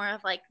bit more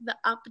of like the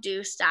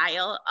updo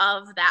style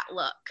of that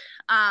look.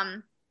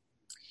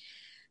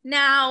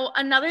 Now,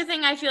 another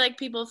thing I feel like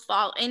people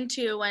fall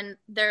into when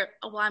they're,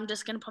 well, I'm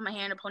just going to put my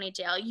hair in a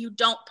ponytail. You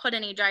don't put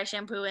any dry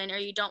shampoo in, or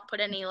you don't put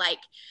any like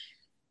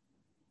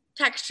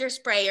texture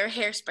spray or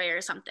hairspray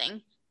or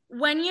something.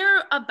 When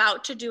you're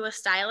about to do a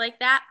style like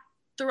that,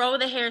 throw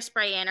the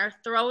hairspray in or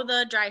throw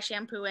the dry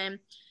shampoo in,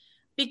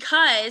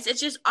 because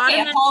it's just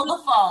automatically. Okay,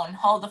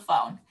 hold the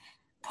phone.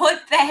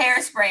 Put the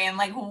hairspray in.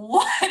 Like,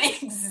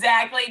 what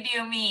exactly do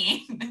you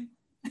mean?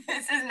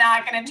 This is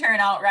not going to turn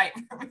out right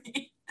for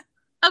me.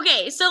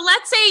 Okay, so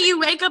let's say you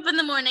wake up in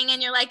the morning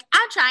and you're like,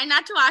 I'm trying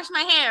not to wash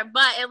my hair,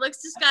 but it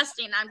looks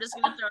disgusting. I'm just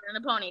going to throw it in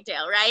a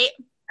ponytail, right?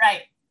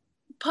 Right.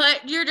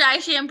 Put your dry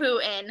shampoo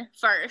in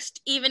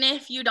first. Even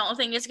if you don't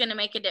think it's going to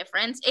make a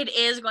difference, it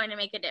is going to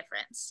make a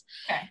difference.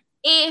 Okay.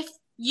 If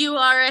you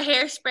are a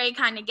hairspray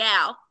kind of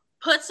gal,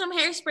 put some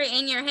hairspray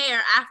in your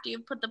hair after you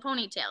put the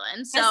ponytail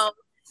in. So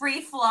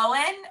free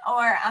flowing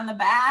or on the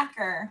back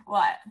or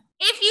what?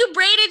 If you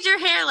braided your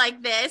hair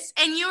like this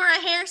and you were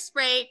a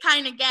hairspray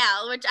kind of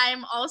gal, which I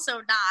am also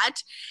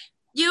not,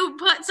 you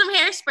put some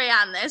hairspray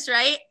on this,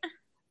 right?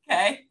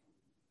 Okay.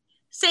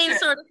 Same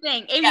sort of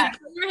thing. If you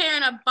put your hair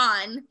in a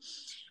bun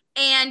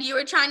and you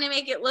were trying to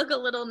make it look a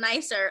little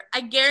nicer,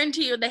 I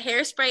guarantee you the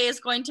hairspray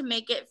is going to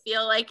make it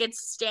feel like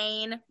it's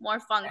staying more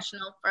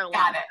functional for a while.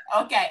 Got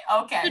it.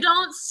 Okay. So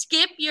don't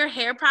skip your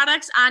hair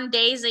products on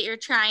days that you're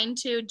trying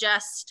to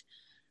just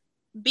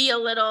be a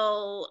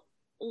little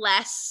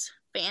less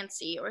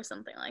fancy or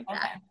something like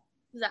that. Okay.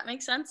 Does that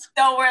make sense?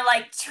 So we're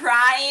like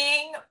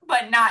trying,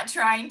 but not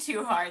trying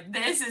too hard.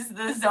 This is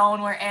the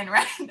zone we're in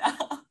right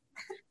now.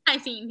 I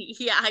mean,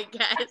 yeah, I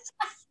guess.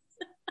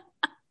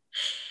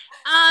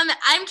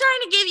 I I'm trying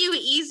to give you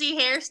easy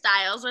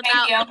hairstyles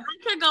without, I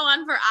could go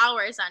on for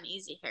hours on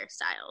easy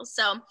hairstyles.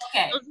 So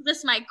those are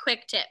just my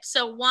quick tips.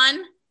 So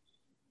one,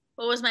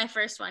 what was my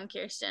first one,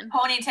 Kirsten?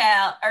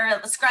 Ponytail or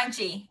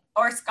scrunchie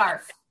or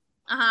scarf.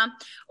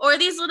 Or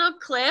these little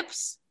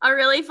clips are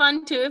really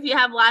fun too. If you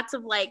have lots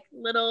of like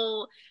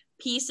little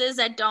pieces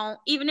that don't,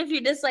 even if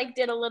you just like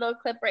did a little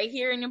clip right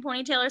here in your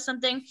ponytail or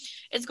something,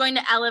 it's going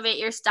to elevate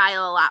your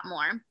style a lot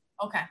more.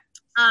 Okay.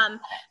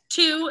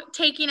 Two,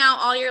 taking out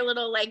all your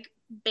little like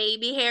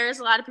baby hairs,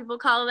 a lot of people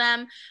call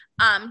them,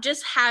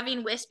 just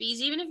having wispies,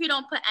 even if you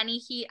don't put any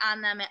heat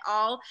on them at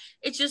all,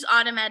 it's just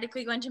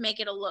automatically going to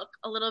make it look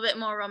a little bit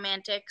more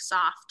romantic,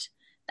 soft,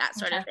 that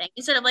sort of thing,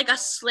 instead of like a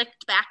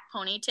slicked back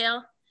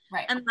ponytail.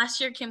 Right. Unless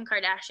you're Kim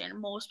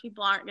Kardashian, most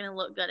people aren't going to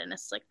look good in a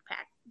slicked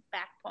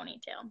back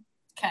ponytail.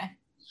 Okay.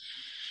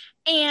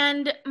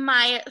 And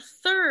my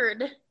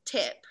third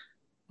tip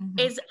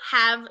is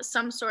have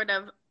some sort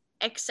of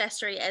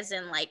accessory, as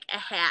in like a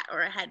hat or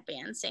a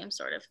headband, same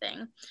sort of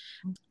thing.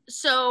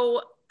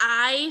 So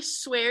I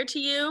swear to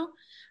you,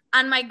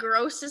 on my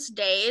grossest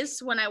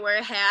days when I wear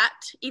a hat,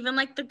 even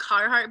like the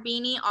Carhartt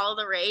beanie, all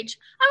the rage,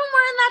 I'm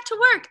wearing that to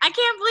work. I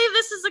can't believe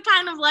this is the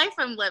kind of life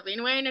I'm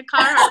living, wearing a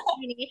Carhartt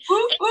beanie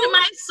into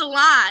my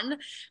salon.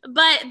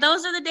 But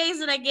those are the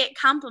days that I get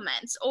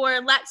compliments. Or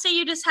let's say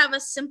you just have a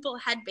simple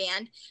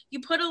headband.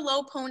 You put a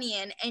low pony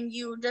in and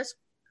you just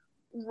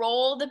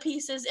roll the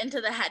pieces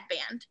into the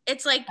headband.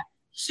 It's like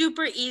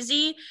super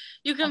easy.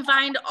 You can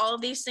find all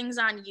of these things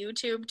on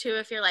YouTube too.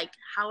 If you're like,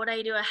 how would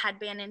I do a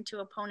headband into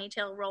a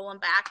ponytail, rolling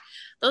back?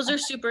 Those are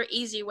super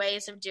easy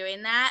ways of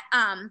doing that.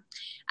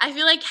 I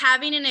feel like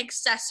having an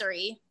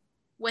accessory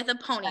with a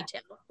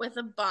ponytail, with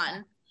a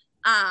bun,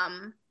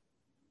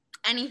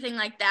 anything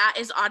like that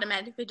is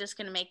automatically just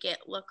going to make it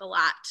look a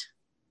lot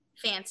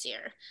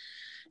fancier.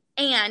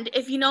 And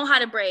if you know how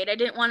to braid, I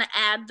didn't want to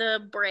add the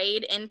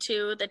braid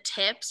into the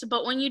tips,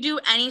 but when you do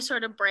any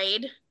sort of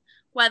braid,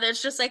 whether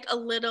it's just like a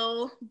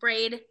little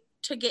braid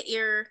to get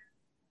your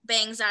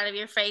bangs out of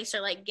your face or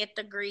like get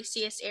the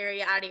greasiest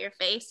area out of your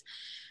face,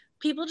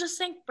 people just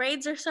think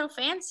braids are so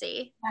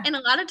fancy. And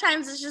a lot of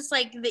times it's just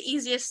like the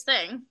easiest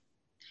thing.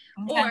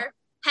 Or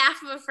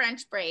half of a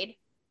French braid.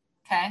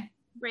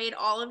 Braid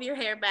all of your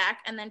hair back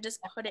and then just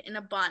put it in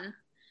a bun.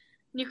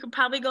 You could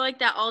probably go like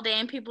that all day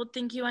and people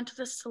think you went to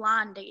the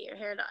salon to get your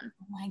hair done.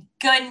 Oh my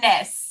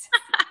goodness.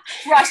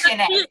 Crushing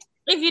it.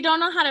 If you don't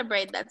know how to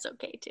braid, that's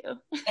okay too.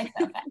 It's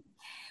okay.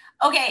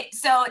 Okay,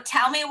 so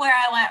tell me where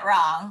I went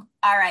wrong.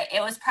 All right,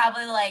 it was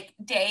probably like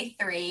day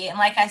 3. And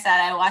like I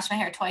said, I wash my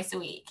hair twice a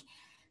week.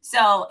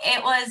 So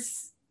I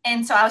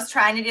was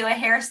trying to do a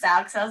hairstyle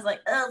because I was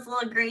like, oh, it's a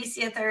little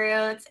greasy at the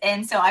roots.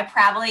 And so I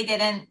probably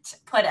didn't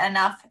put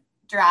enough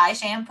dry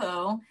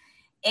shampoo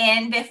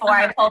in before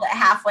I pulled it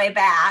halfway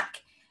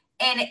back.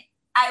 And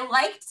I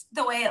liked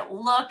the way it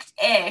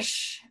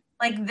looked-ish.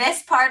 Like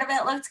this part of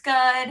it looked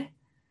good.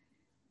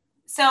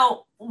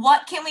 So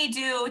what can we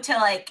do to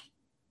like,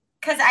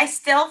 because I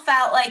still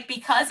felt like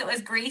because it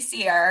was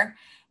greasier,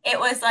 it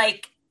was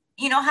like,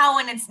 you know how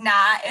when it's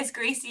not as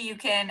greasy, you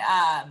can,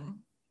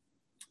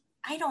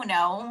 I don't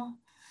know,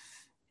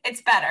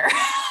 it's better.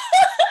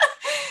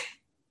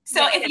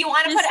 So if you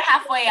want to put it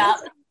halfway up,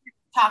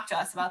 talk to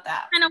us about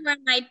that. Kind of where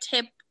my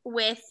tip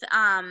with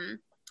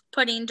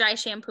putting dry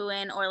shampoo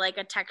in or like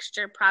a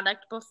texture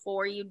product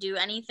before you do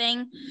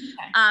anything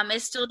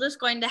is still just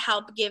going to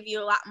help give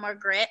you a lot more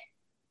grit.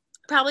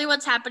 Probably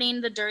what's happening,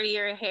 the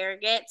dirtier your hair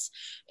gets,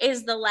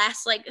 is the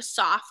less like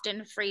soft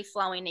and free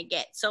flowing it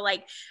gets. So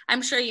like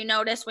I'm sure you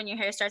notice when your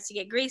hair starts to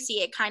get greasy,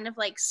 it kind of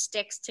like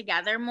sticks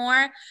together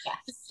more.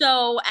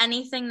 So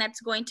anything that's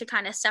going to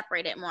kind of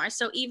separate it more.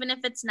 So even if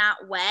it's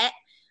not wet,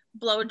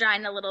 blow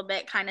drying a little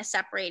bit, kind of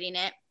separating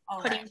it,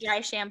 putting dry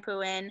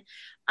shampoo in.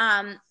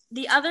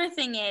 The other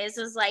thing is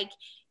like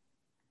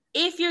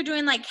if you're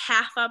doing like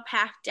half up,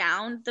 half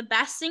down, the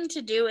best thing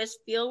to do is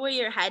feel where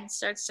your head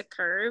starts to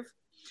curve.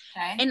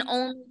 And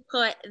only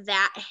put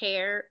that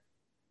hair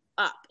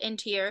up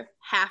into your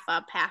half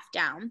up, half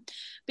down.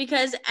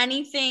 Because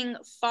anything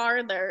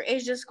farther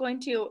is just going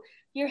to,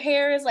 your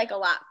hair is like a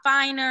lot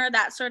finer,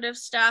 that sort of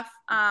stuff.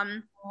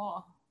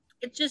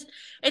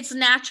 It's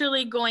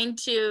naturally going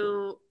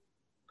to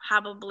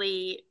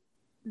probably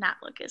not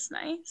look as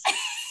nice.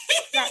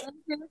 That answer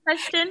your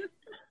question?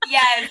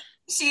 Yes.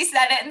 She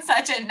said it in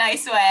such a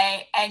nice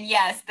way. And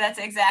yes, that's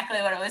exactly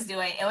what it was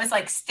doing. It was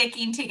like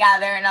sticking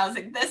together. And I was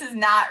like, this is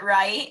not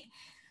right.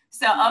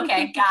 So,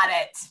 okay, got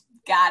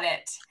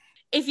it.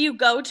 If you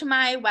go to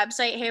my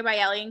website,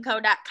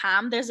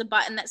 hairbyellieandco.com, there's a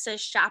button that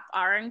says Shop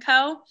R &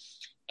 Co.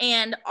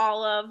 And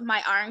all of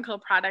my R & Co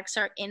products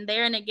are in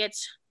there and it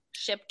gets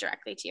shipped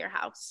directly to your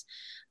house.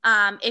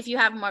 If you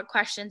have more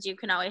questions, you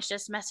can always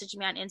just message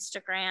me on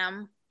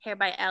Instagram. Hair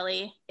by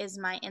Ellie is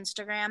my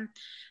Instagram.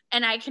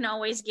 And I can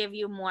always give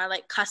you more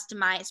like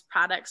customized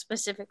products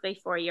specifically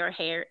for your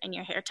hair and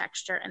your hair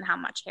texture and how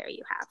much hair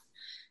you have.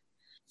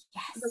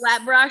 Yes. The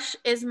wet brush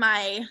is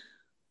my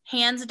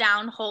hands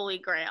down holy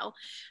grail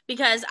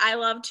because I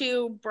love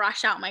to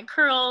brush out my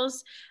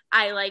curls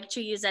I like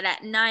to use it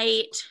at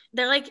night.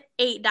 They're like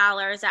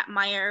 $8 at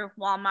Meijer,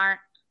 Walmart,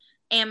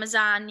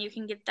 Amazon. You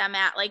can get them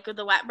at like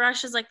the wet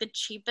brush is like the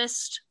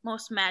cheapest,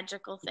 most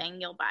magical thing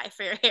you'll buy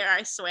for your hair,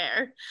 I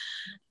swear.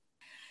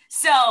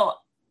 So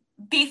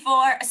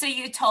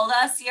you told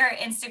us your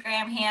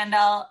Instagram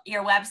handle,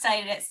 your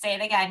website. Say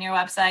it again, your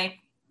website.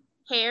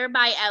 Hair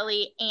by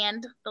Ellie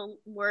and the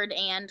word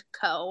and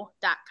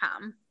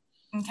co.com.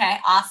 Okay,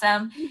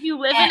 awesome. If you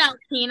live in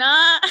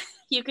Alpena,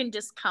 you can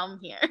just come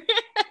here.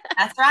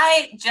 That's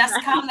right.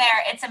 Just come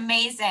there. It's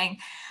amazing.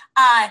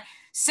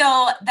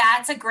 So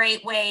that's a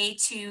great way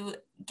to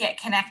get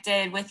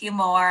connected with you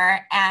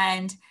more.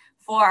 And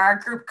for our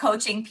group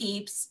coaching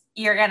peeps,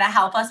 you're going to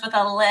help us with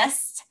a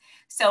list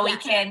so we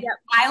can,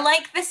 I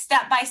like the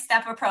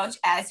step-by-step approach,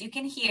 as you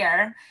can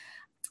hear.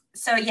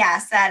 So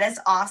yes, that is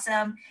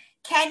awesome.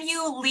 Can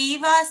you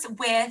leave us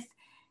with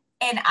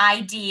an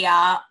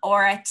idea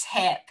or a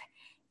tip?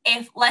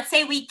 If let's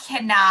say we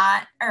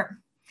cannot, or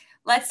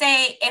let's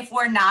say if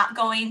we're not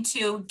going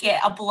to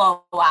get a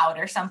blowout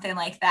or something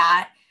like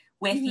that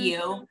with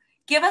you,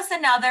 give us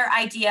another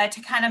idea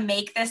to kind of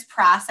make this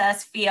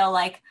process feel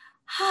like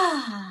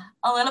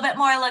a little bit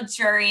more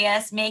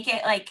luxurious, make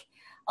it like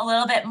a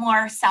little bit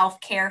more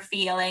self-care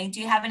feeling.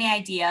 Do you have any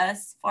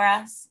ideas for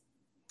us?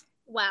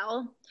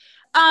 Well,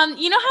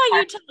 you know how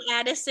you tell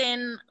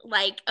Addison,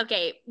 like,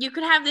 okay, you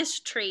could have this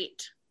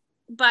treat,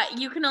 but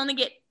you can only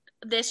get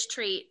this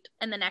treat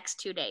in the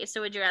next 2 days.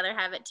 So would you rather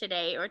have it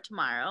today or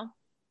tomorrow?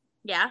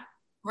 Yeah.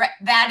 Right.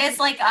 That is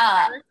like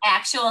a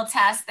actual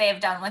test they've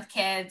done with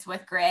kids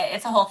with grit.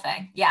 It's a whole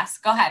thing. Yes.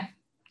 Go ahead.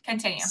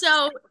 Continue.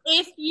 So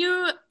if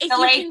you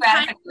can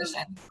kind of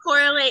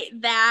correlate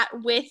that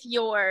with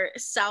your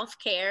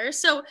self-care.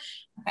 So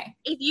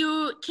if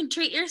you can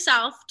treat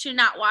yourself to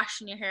not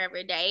washing your hair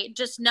every day,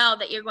 just know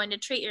that you're going to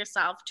treat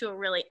yourself to a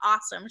really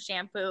awesome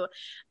shampoo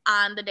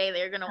on the day that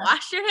you're going to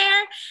wash your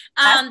hair.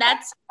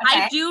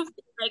 I do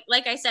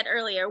like I said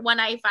earlier, when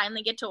I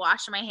finally get to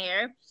wash my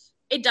hair,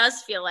 it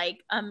does feel like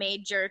a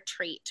major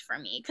treat for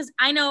me, because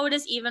I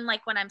notice even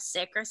like when I'm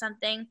sick or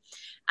something,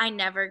 I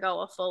never go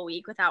a full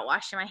week without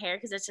washing my hair,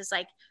 because it's just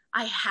like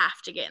I have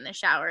to get in the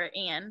shower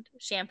and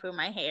shampoo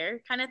my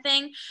hair kind of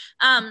thing.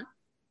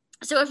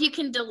 So if you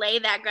can delay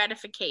that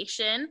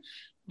gratification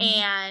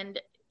and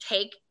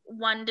take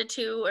 1 to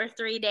 2 or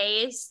 3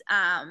 days,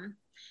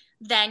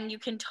 then you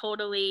can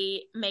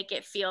totally make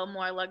it feel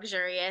more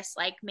luxurious.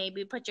 Like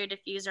maybe put your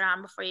diffuser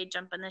on before you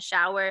jump in the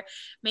shower.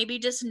 Maybe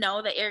just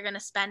know that you're going to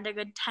spend a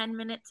good 10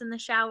 minutes in the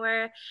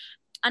shower.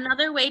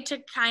 Another way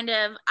to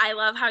I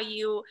love how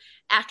you,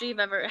 after you've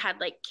ever had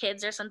like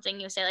kids or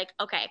something, you say like,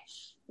 okay,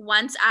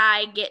 once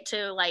I get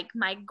to like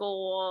my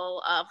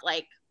goal of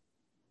like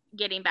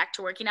getting back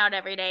to working out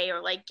every day,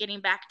 or like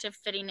getting back to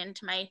fitting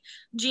into my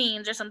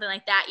jeans or something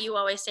like that, you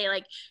always say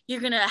like,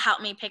 you're going to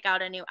help me pick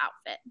out a new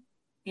outfit.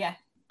 Yeah.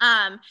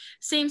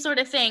 Same sort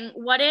of thing.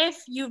 What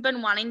if you've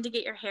been wanting to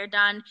get your hair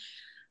done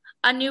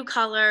a new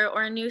color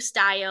or a new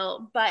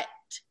style, but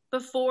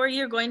before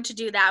you're going to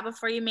do that,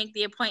 before you make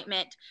the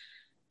appointment,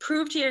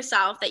 prove to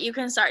yourself that you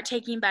can start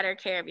taking better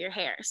care of your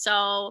hair.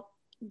 So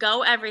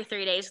go every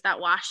 3 days without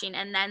washing,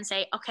 and then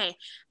say, okay,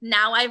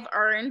 now I've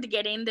earned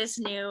getting this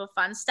new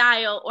fun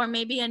style, or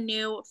maybe a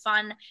new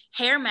fun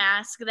hair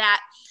mask that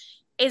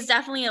is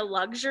definitely a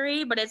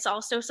luxury, but it's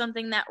also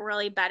something that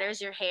really betters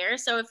your hair.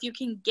 So if you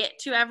can get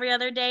to every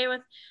other day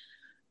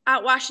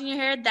without washing your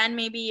hair, then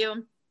maybe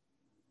you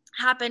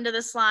hop into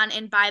the salon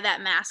and buy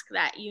that mask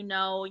that you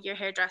know your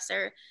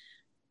hairdresser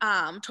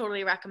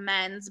totally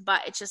recommends,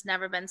 but it's just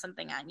never been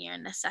something on your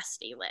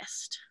necessity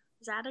list.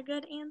 Is that a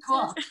good answer?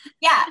 Cool.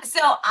 Yeah.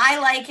 So I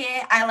like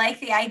it. I like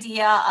the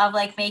idea of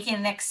like making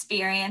an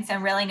experience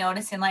and really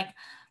noticing like,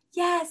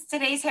 yes,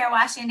 today's hair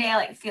washing day,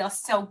 like feels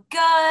so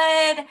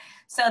good.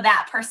 So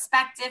that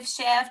perspective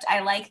shift,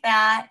 I like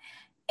that.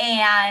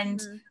 And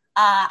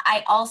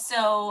I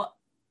also,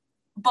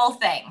 both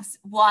things.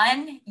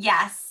 One,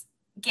 yes,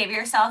 give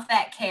yourself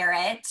that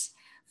carrot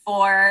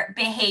for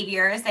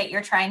behaviors that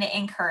you're trying to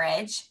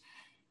encourage.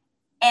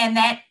 And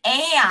then,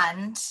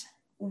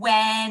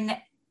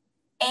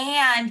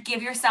 and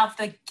give yourself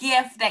the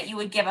gift that you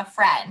would give a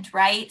friend,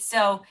 right?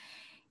 So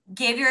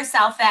give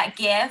yourself that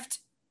gift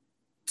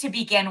to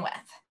begin with.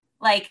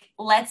 Like,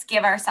 let's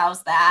give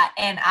ourselves that.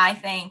 And I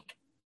think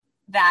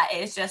that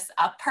is just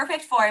a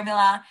perfect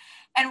formula.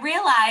 And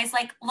realize,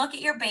 like, look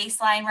at your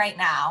baseline right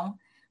now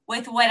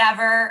with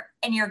whatever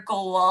in your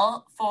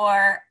goal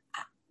for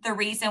the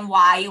reason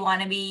why you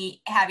want to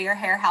have your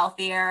hair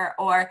healthier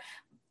or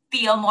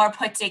feel more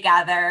put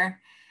together.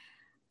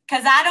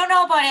 Because I don't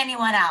know about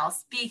anyone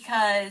else,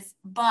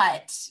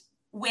 but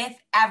with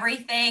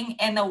everything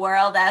in the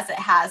world as it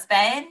has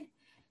been,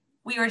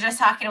 we were just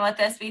talking about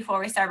this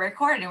before we started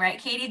recording, right,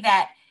 Katie,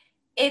 that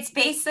it's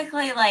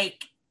basically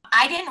like,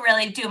 I didn't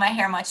really do my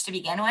hair much to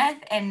begin with,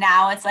 and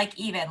now it's like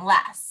even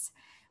less.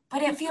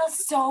 But it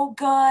feels so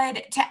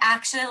good to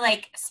actually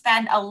like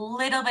spend a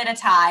little bit of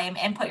time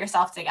and put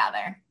yourself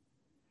together.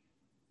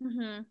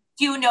 Mm-hmm.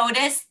 Do you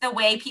notice the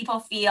way people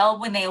feel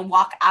when they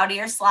walk out of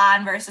your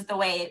salon versus the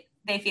way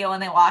they feel when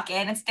they walk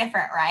in. It's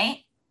different,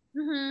 right?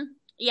 Mm-hmm.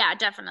 Yeah,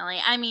 definitely.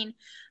 I mean,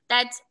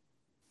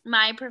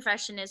 my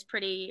profession is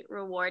pretty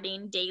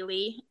rewarding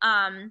daily.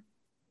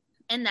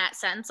 In that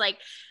sense, like,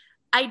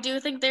 I do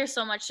think there's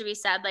so much to be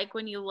said. Like,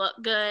 when you look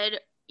good,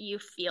 you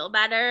feel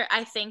better.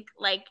 I think,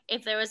 like,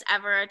 if there was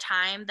ever a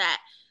time that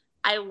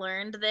I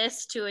learned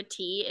this to a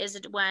T, is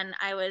when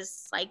I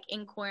was like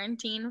in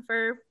quarantine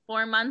for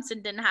 4 months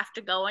and didn't have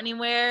to go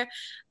anywhere.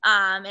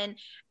 And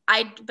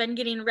I'd been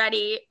getting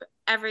ready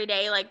every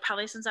day, like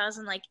probably since I was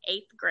in like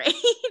 8th grade,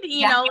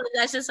 you know,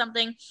 that's just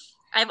something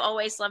I've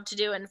always loved to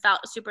do and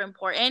felt super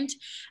important.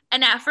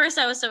 And at first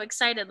I was so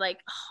excited, like,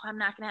 oh, I'm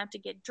not going to have to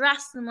get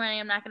dressed in the morning.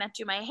 I'm not going to have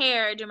to do my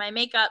hair, do my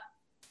makeup.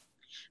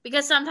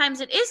 Because sometimes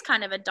it is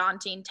kind of a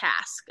daunting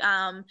task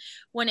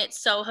when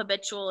it's so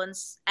habitual and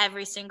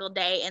every single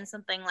day, and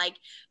something like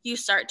you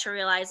start to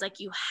realize like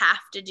you have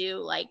to do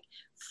like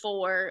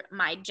for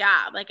my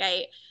job. Like,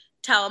 I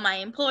tell my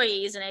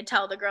employees and I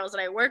tell the girls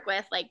that I work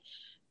with, like,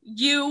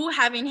 you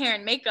having hair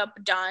and makeup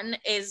done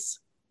is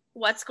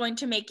what's going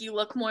to make you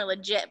look more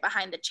legit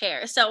behind the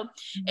chair. So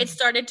it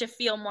started to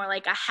feel more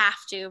like a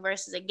have to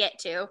versus a get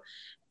to.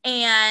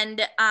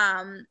 And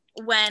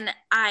when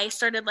I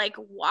started like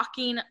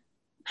walking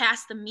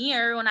past the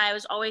mirror, when I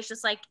was always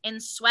just like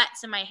in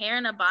sweats and my hair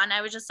in a bun,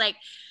 I was just like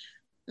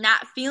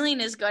not feeling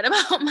as good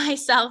about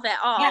myself at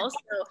all. So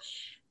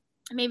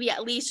maybe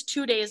at least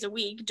 2 days a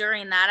week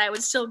during that, I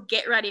would still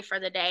get ready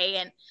for the day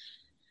and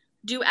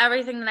do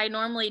everything that I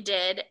normally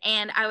did.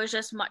 And I was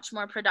just much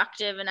more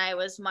productive, and I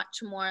was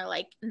much more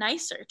like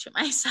nicer to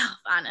myself,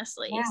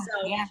 honestly.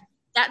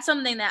 That's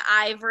something that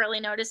I've really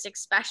noticed,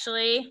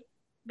 especially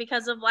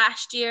because of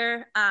last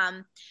year.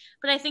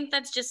 But I think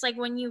that's just like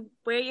when you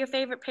wear your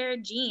favorite pair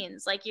of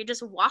jeans, like you're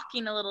just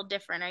walking a little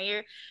different, or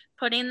you're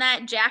putting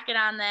that jacket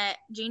on, that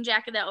jean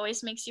jacket that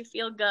always makes you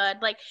feel good.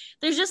 Like,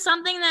 there's just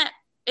something that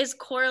is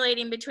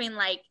correlating between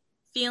like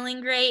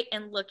feeling great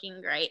and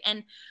looking great,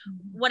 and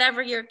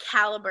whatever your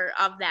caliber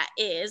of that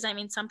is. I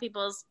mean, some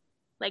people's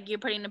like you're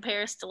putting a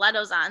pair of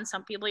stilettos on,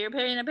 some people you're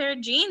putting a pair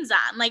of jeans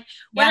on, like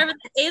whatever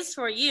that is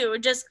for you,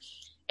 just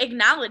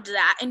acknowledge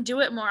that and do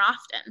it more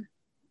often.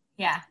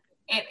 Yeah.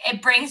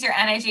 It brings your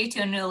energy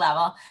to a new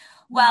level.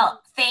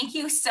 Well, thank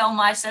you so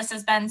much. This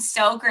has been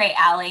so great,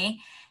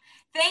 Allie.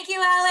 Thank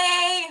you,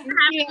 Allie.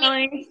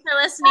 Thanks for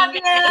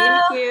listening.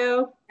 Thank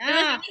you. It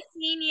was nice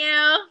seeing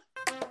you.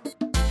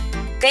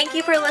 Thank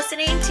you for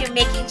listening to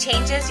Making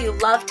Changes You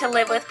Love to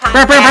Live With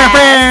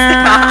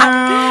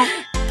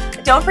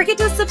podcast. Don't forget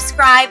to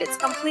subscribe. It's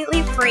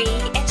completely free.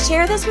 And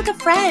share this with a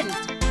friend.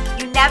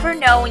 You never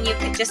know when you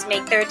could just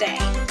make their day.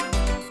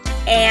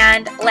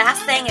 And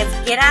last thing is,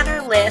 get on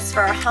our list for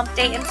our Hump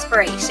Day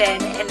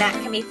inspiration, and that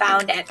can be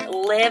found at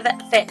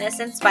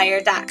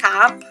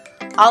livefitnessinspired.com.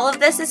 All of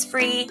this is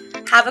free.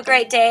 Have a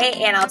great day,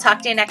 and I'll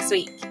talk to you next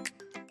week.